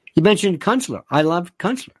mentioned Kunstler. I loved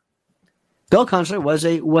Kunstler. Bill Kunstler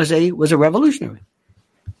was a revolutionary.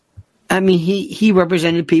 I mean, he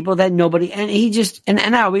represented people that nobody, and he just,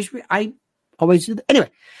 and I always do that. Anyway,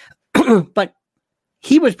 but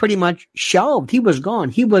he was pretty much shelved. He was gone.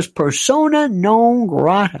 He was persona non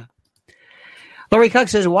grata. Laurie Cook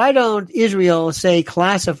says, why don't Israel say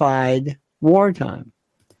classified wartime?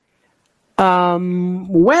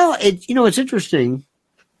 Well, it's interesting.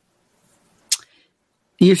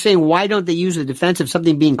 You're saying, why don't they use the defense of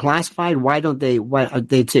something being classified? Why don't they?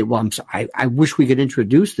 They'd say, well, I'm sorry, I wish we could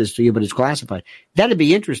introduce this to you, but it's classified. That'd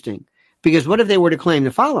be interesting, because what if they were to claim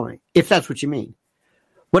the following, if that's what you mean?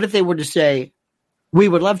 What if they were to say, we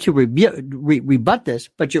would love to rebut this,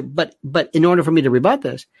 but in order for me to rebut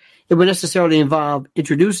this, it would necessarily involve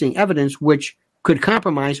introducing evidence which could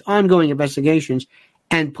compromise ongoing investigations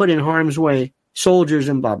and put in harm's way soldiers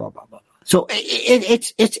and blah, blah, blah, blah. So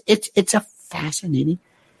it's a fascinating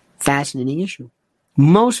issue.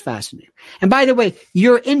 Most fascinating. And by the way,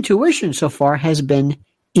 your intuition so far has been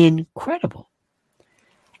incredible.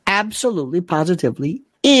 Absolutely, positively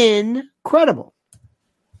incredible.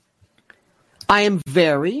 I am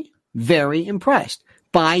very, very impressed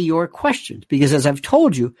by your questions, because as I've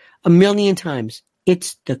told you a million times,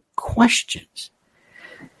 it's the questions.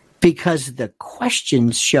 Because the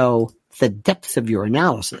questions show the depth of your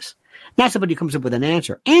analysis. Not somebody who comes up with an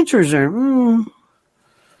answer. Answers are,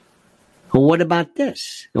 what about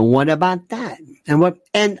this? And what about that?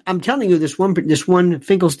 And I'm telling you, this one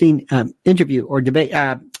Finkelstein interview or debate.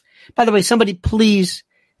 By the way, somebody please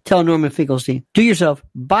tell Norman Finkelstein, do yourself,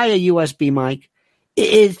 buy a USB mic.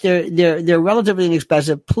 They're relatively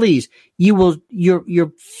inexpensive. Please, your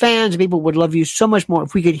fans, people would love you so much more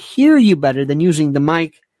if we could hear you better than using the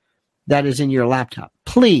mic that is in your laptop.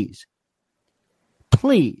 Please,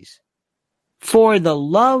 for the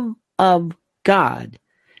love of God,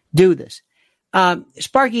 do this.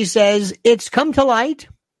 Sparky says, it's come to light.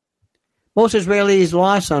 Most Israelis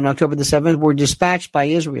lost on October the 7th were dispatched by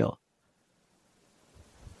Israel.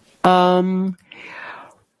 Well,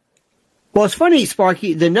 it's funny,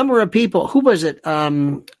 Sparky, the number of people, who was it?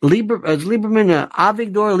 Avigdor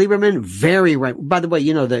Lieberman, very right. By the way,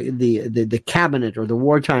 the cabinet or the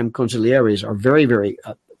wartime consiglieres are very, very,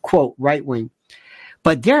 quote, right wing.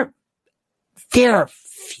 But they're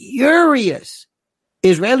furious.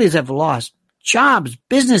 Israelis have lost jobs,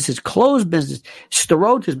 businesses, closed business.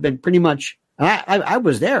 Sderot has been pretty much, I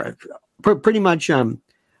was there, pretty much,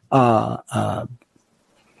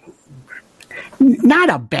 not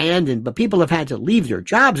abandoned, but people have had to leave their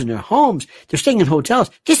jobs and their homes. They're staying in hotels.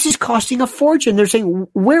 This is costing a fortune. They're saying,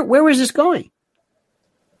 where is this going?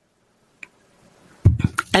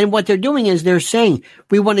 And what they're doing is they're saying,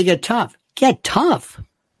 we want to get tough. Get tough.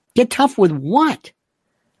 Get tough with what?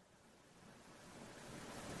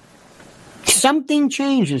 Something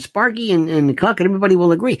changed, and Sparky and Cuck and everybody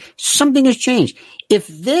will agree. Something has changed. If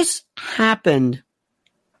this happened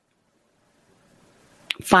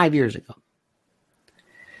 5 years ago,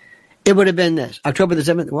 it would have been this. October the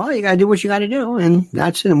 7th, well, you got to do what you got to do, and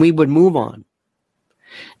that's it, and we would move on.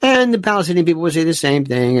 And the Palestinian people would say the same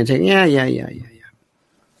thing and say, yeah.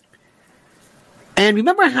 And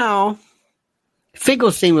remember how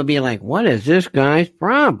Finkelstein would be like, what is this guy's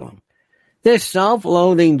problem? This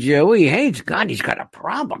self-loathing Jew, he hates God, he's got a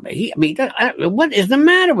problem. What is the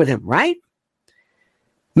matter with him, right?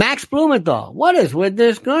 Max Blumenthal, what is with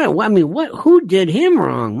this guy? Who did him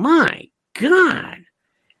wrong? My God.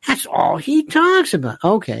 That's all he talks about.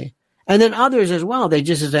 Okay. And then others as well, they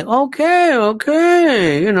just say,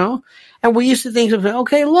 okay, And we used to think,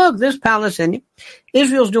 okay, look, this Palestinian,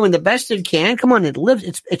 Israel's doing the best it can. Come on,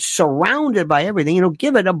 it's surrounded by everything.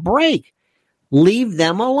 Give it a break. Leave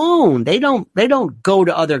them alone. They don't go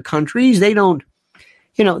to other countries. They don't,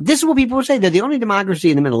 this is what people would say. They're the only democracy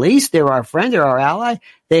in the Middle East. They're our friend. They're our ally.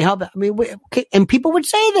 They help. And people would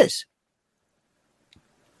say this.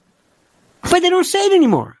 But they don't say it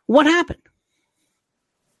anymore. What happened?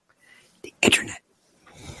 The internet.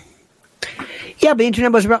 Yeah, but the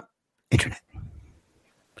internet was about internet.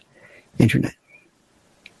 Internet.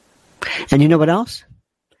 And you know what else?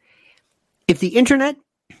 If the internet,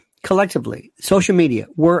 collectively, social media,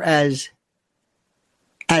 were as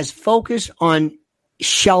focused on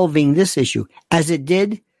shelving this issue as it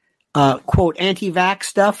did, quote, anti-vax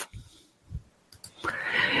stuff.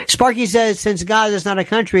 Sparky says, since Gaza is not a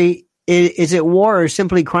country, is it war or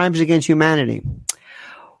simply crimes against humanity?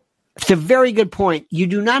 It's a very good point. You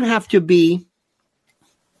do not have to be.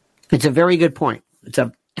 It's a very good point. It's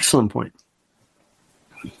an excellent point.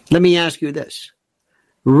 Let me ask you this.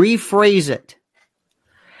 Rephrase it.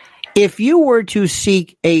 If you were to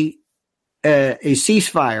seek a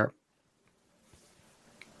ceasefire,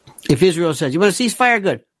 if Israel says, you want a ceasefire?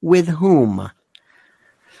 Good. With whom?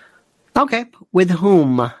 Okay. With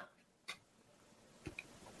whom?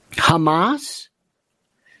 Hamas?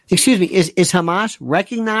 Excuse me. Is Hamas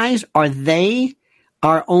recognized?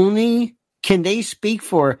 Can they speak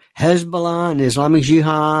for Hezbollah and Islamic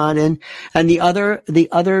Jihad and the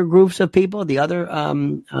other groups of people, the other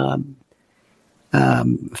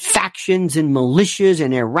factions and militias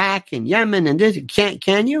in Iraq and Yemen and this?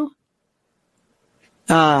 Can you?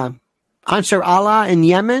 Ansar Allah in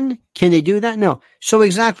Yemen, can they do that? No. So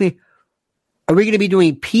exactly, are we going to be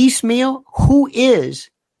doing piecemeal? Who is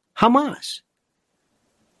Hamas?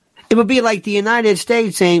 It would be like the United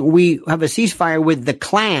States saying we have a ceasefire with the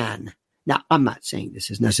Klan. Now, I'm not saying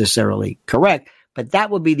this is necessarily correct, but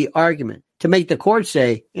that would be the argument to make the court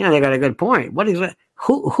say, they got a good point. What is that?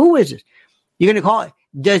 Who is this? You're going to call it?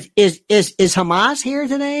 Is Hamas here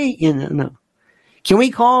today? No. Can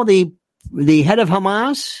we call the head of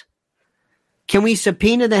Hamas? Can we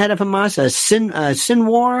subpoena the head of Hamas?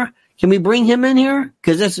 Sinwar? Can we bring him in here?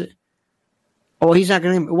 Because that's. Oh, he's not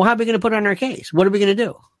going to. Well, how are we going to put on our case? What are we going to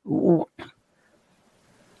do?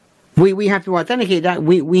 We have to authenticate that.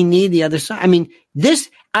 We need the other side. I mean, this,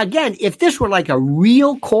 again, if this were like a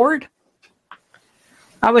real court,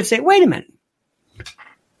 I would say, wait a minute.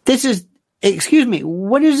 This is, excuse me,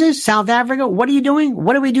 what is this? South Africa? What are you doing?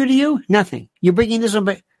 What do we do to you? Nothing. You're bringing this up.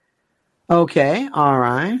 Okay, all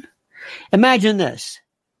right. Imagine this.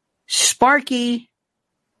 Sparky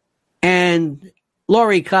and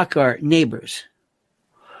Lori Cuck are neighbors.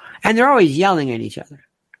 And they're always yelling at each other.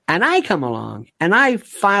 And I come along and I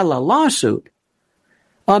file a lawsuit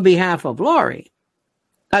on behalf of Lori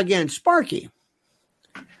against Sparky.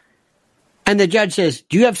 And the judge says,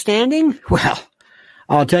 do you have standing? Well,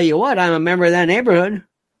 I'll tell you what, I'm a member of that neighborhood.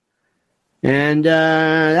 And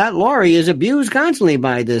that Lori is abused constantly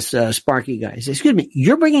by this Sparky guy. He says, excuse me,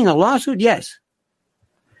 you're bringing a lawsuit? Yes.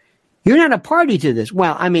 You're not a party to this.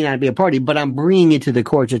 Well, I may not be a party, but I'm bringing it to the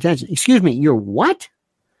court's attention. Excuse me, you're what?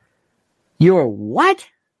 You're what?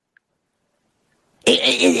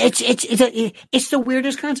 It's the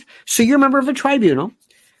weirdest concept. So you're a member of a tribunal.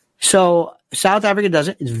 So South Africa does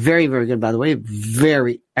it. It's very, very good, by the way.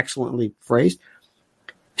 Very excellently phrased.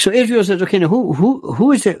 So Israel says, okay, now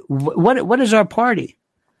who is it? What is our party?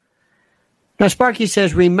 Now Sparky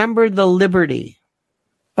says, remember the liberty.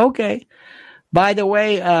 Okay. By the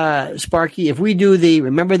way, Sparky, if we do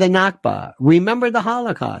remember the Nakba, remember the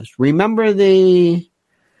Holocaust, remember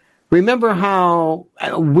how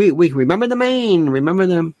we remember the Maine, remember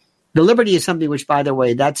the Liberty is something which, by the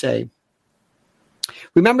way,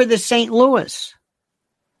 remember the St. Louis.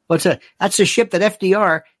 That's a ship that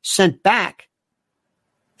FDR sent back.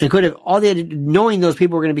 And could have knowing those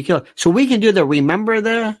people were going to be killed. So we can do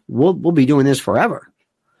we'll be doing this forever.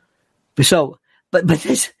 So, but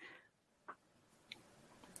this.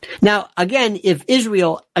 Now, again, if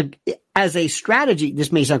Israel, as a strategy,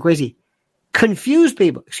 this may sound crazy, confuse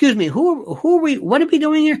people. Excuse me, who are we? What are we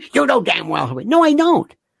doing here? You know damn well who we. No, I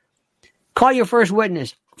don't. Call your first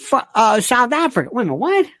witness. South Africa. Wait a minute,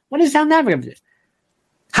 what? What is South Africa?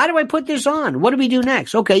 How do I put this on? What do we do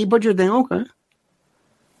next? Okay, you put your thing. Okay.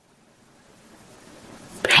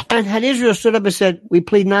 And had Israel stood up and said, we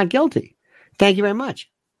plead not guilty. Thank you very much.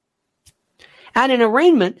 At an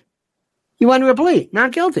arraignment, you want to plead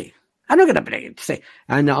not guilty. I don't get up and say,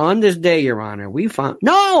 and on this day, Your Honor, we found.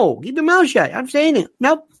 No, keep your mouth shut. I'm saying it.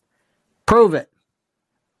 Nope. Prove it.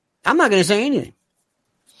 I'm not going to say anything.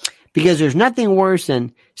 Because there's nothing worse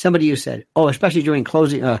than somebody who said, especially during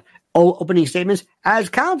opening statements, as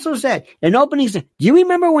counsel said, in opening statements, do you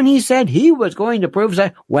remember when he said he was going to prove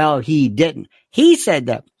that? Well, he didn't. He said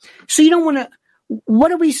that. So you don't want to,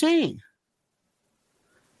 What are we saying?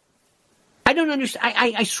 I don't understand.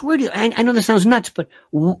 I swear to you, I know this sounds nuts, but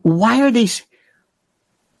why are they...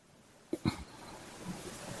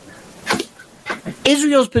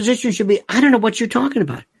 Israel's position should be, I don't know what you're talking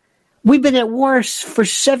about. We've been at war for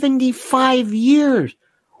 75 years.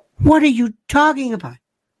 What are you talking about?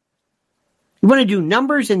 You want to do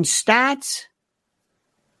numbers and stats?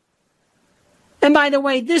 And by the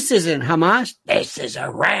way, this isn't Hamas. This is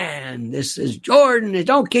Iran. This is Jordan.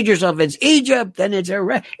 Don't kid yourself. It's Egypt and it's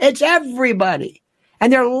Iran. It's everybody.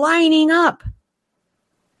 And they're lining up.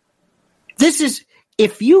 This is,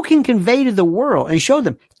 if you can convey to the world and show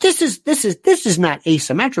them, this is not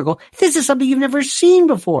asymmetrical. This is something you've never seen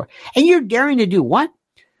before. And you're daring to do what?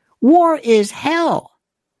 War is hell.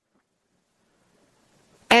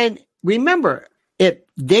 And remember,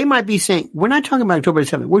 they might be saying, we're not talking about October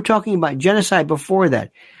 7th. We're talking about genocide before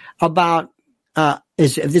that, about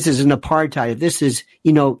if this is an apartheid, if this is,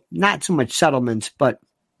 not so much settlements, but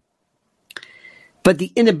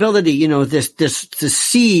the inability, this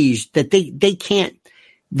siege that they can't,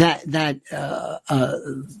 Gaza,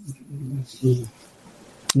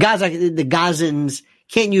 the Gazans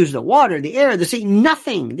can't use the water, the air, the sea,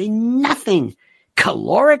 nothing.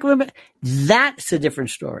 Caloric limit, that's a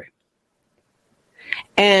different story.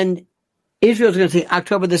 And Israel's going to say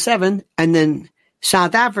October the 7th, and then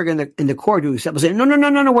South Africa in the court will say, no,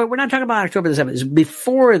 we're not talking about October the 7th. It's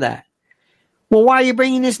before that. Well, why are you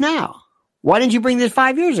bringing this now? Why didn't you bring this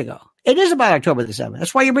 5 years ago? It is about October the 7th.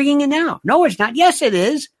 That's why you're bringing it now. No, it's not. Yes, it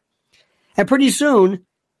is. And pretty soon,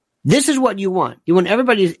 this is what you want. You want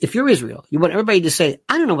everybody, if you're Israel, you want everybody to say,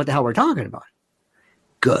 I don't know what the hell we're talking about.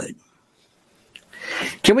 Good.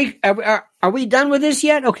 Can we, are we done with this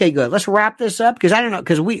yet? Okay, good. Let's wrap this up, because I don't know,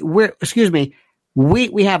 because we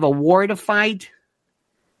have a war to fight.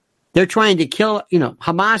 They're trying to kill,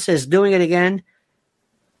 Hamas is doing it again.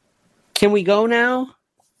 Can we go now?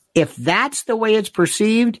 If that's the way it's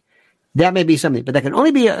perceived, that may be something, but that can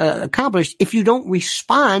only be accomplished if you don't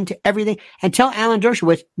respond to everything and tell Alan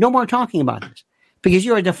Dershowitz, no more talking about this, because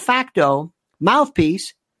you're a de facto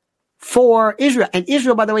mouthpiece for Israel. And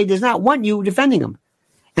Israel, by the way, does not want you defending them.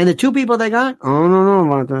 And the two people they got, I don't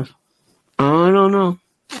know about this. I don't know.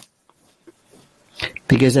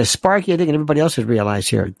 Because as Sparky, I think, and everybody else has realized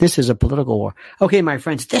here, this is a political war. Okay, my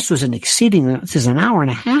friends, this is an hour and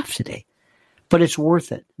a half today. But it's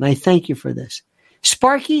worth it. And I thank you for this.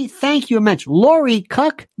 Sparky, thank you immensely. Lori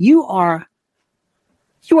Cuck, you are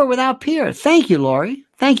without peer. Thank you, Lori.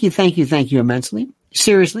 Thank you immensely.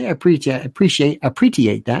 Seriously, I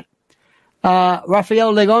appreciate that.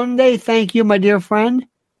 Rafael Legonde, thank you, my dear friend.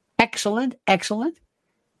 Excellent.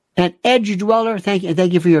 And Edge Dweller, thank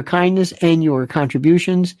you for your kindness and your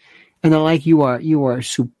contributions. And the like, you are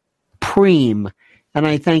supreme. And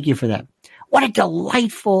I thank you for that. What a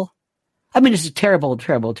delightful, this is terrible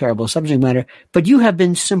subject matter, but you have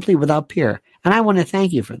been simply without peer. And I want to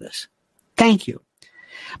thank you for this. Thank you.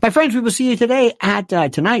 My friends, we will see you tonight at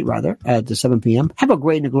 7 p.m. Have a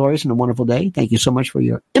great and a glorious and a wonderful day. Thank you so much for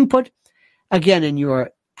your input. Again, and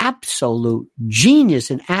your absolute genius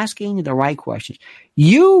in asking the right questions.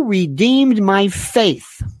 You redeemed my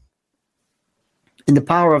faith in the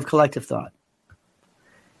power of collective thought.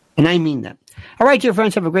 And I mean that. All right, dear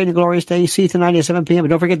friends, have a great and glorious day. See you tonight at 7 p.m. And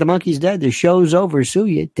don't forget, the monkey's dead. The show's over. Sue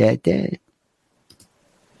you. Dead.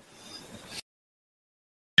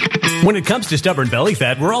 When it comes to stubborn belly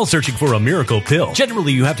fat, we're all searching for a miracle pill.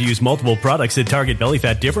 Generally, you have to use multiple products that target belly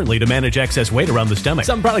fat differently to manage excess weight around the stomach.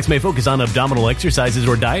 Some products may focus on abdominal exercises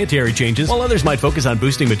or dietary changes, while others might focus on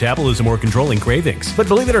boosting metabolism or controlling cravings. But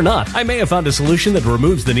believe it or not, I may have found a solution that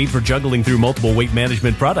removes the need for juggling through multiple weight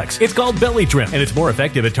management products. It's called Belly Trim, and it's more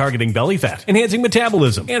effective at targeting belly fat, enhancing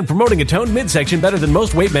metabolism, and promoting a toned midsection better than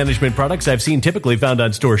most weight management products I've seen typically found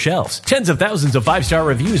on store shelves. Tens of thousands of 5-star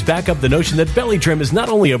reviews back up the notion that Belly Trim is not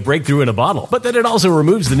only a breakthrough in a bottle, but that it also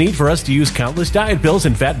removes the need for us to use countless diet pills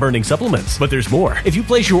and fat-burning supplements. But there's more. If you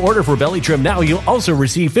place your order for Belly Trim now, you'll also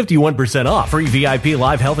receive 51% off, free VIP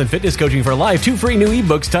live health and fitness coaching for life, 2 free new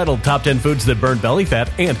ebooks titled Top 10 Foods That Burn Belly Fat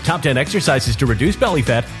and Top 10 Exercises to Reduce Belly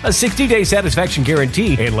Fat, a 60-day satisfaction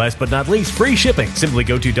guarantee, and last but not least, free shipping. Simply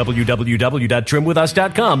go to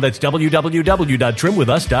www.trimwithus.com. That's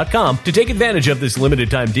www.trimwithus.com to take advantage of this limited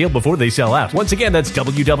time deal before they sell out. Once again, that's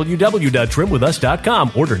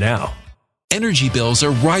www.trimwithus.com. Order now. Energy bills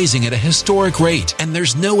are rising at a historic rate, and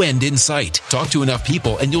there's no end in sight. Talk to enough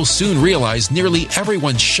people and you'll soon realize nearly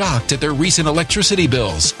everyone's shocked at their recent electricity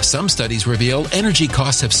bills. Some studies reveal energy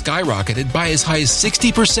costs have skyrocketed by as high as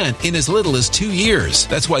 60% in as little as 2 years.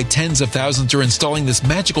 That's why tens of thousands are installing this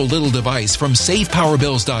magical little device from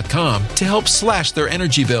SavePowerBills.com to help slash their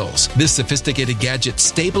energy bills. This sophisticated gadget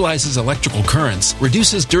stabilizes electrical currents,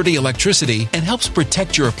 reduces dirty electricity, and helps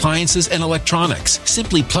protect your appliances and electronics.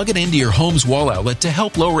 Simply plug it into your home's wall outlet to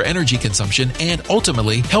help lower energy consumption and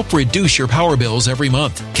ultimately help reduce your power bills every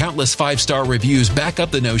month. Countless 5-star reviews back up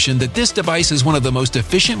the notion that this device is one of the most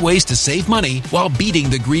efficient ways to save money while beating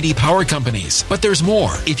the greedy power companies. But there's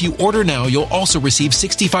more. If you order now, you'll also receive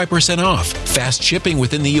 65% off, fast shipping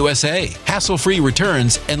within the USA, hassle-free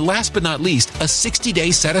returns, and last but not least, a 60-day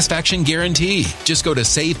satisfaction guarantee. Just go to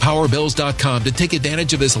SavePowerBills.com to take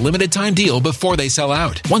advantage of this limited time deal before they sell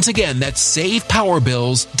out. Once again, that's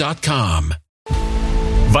SavePowerBills.com.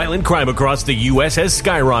 Violent crime across the U.S. has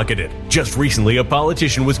skyrocketed. Just recently, a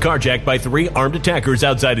politician was carjacked by 3 armed attackers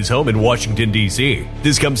outside his home in Washington, D.C.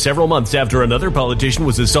 This comes several months after another politician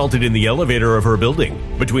was assaulted in the elevator of her building.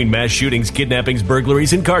 Between mass shootings, kidnappings,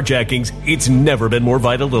 burglaries, and carjackings, it's never been more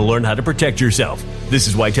vital to learn how to protect yourself. This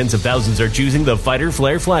is why tens of thousands are choosing the Fighter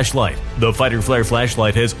Flare flashlight. The Fighter Flare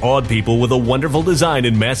flashlight has awed people with a wonderful design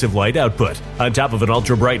and massive light output. On top of an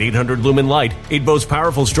ultra-bright 800 lumen light, it boasts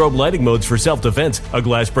powerful strobe lighting modes for self-defense, a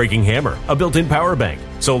glass-breaking hammer, a built-in power bank,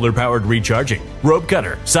 solar-powered recharging, rope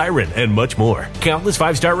cutter, siren, and much more. Countless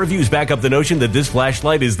 5-star reviews back up the notion that this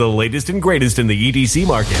flashlight is the latest and greatest in the EDC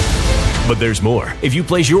market. But there's more. If you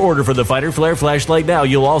place your order for the Fighter Flare flashlight now,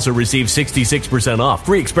 you'll also receive 66% off,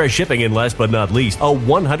 free express shipping, and last but not least, a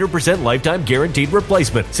 100% lifetime guaranteed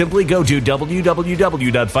replacement. Simply go to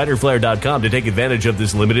www.fighterflare.com to take advantage of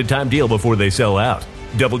this limited time deal before they sell out.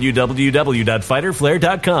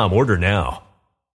 www.fighterflare.com. Order now.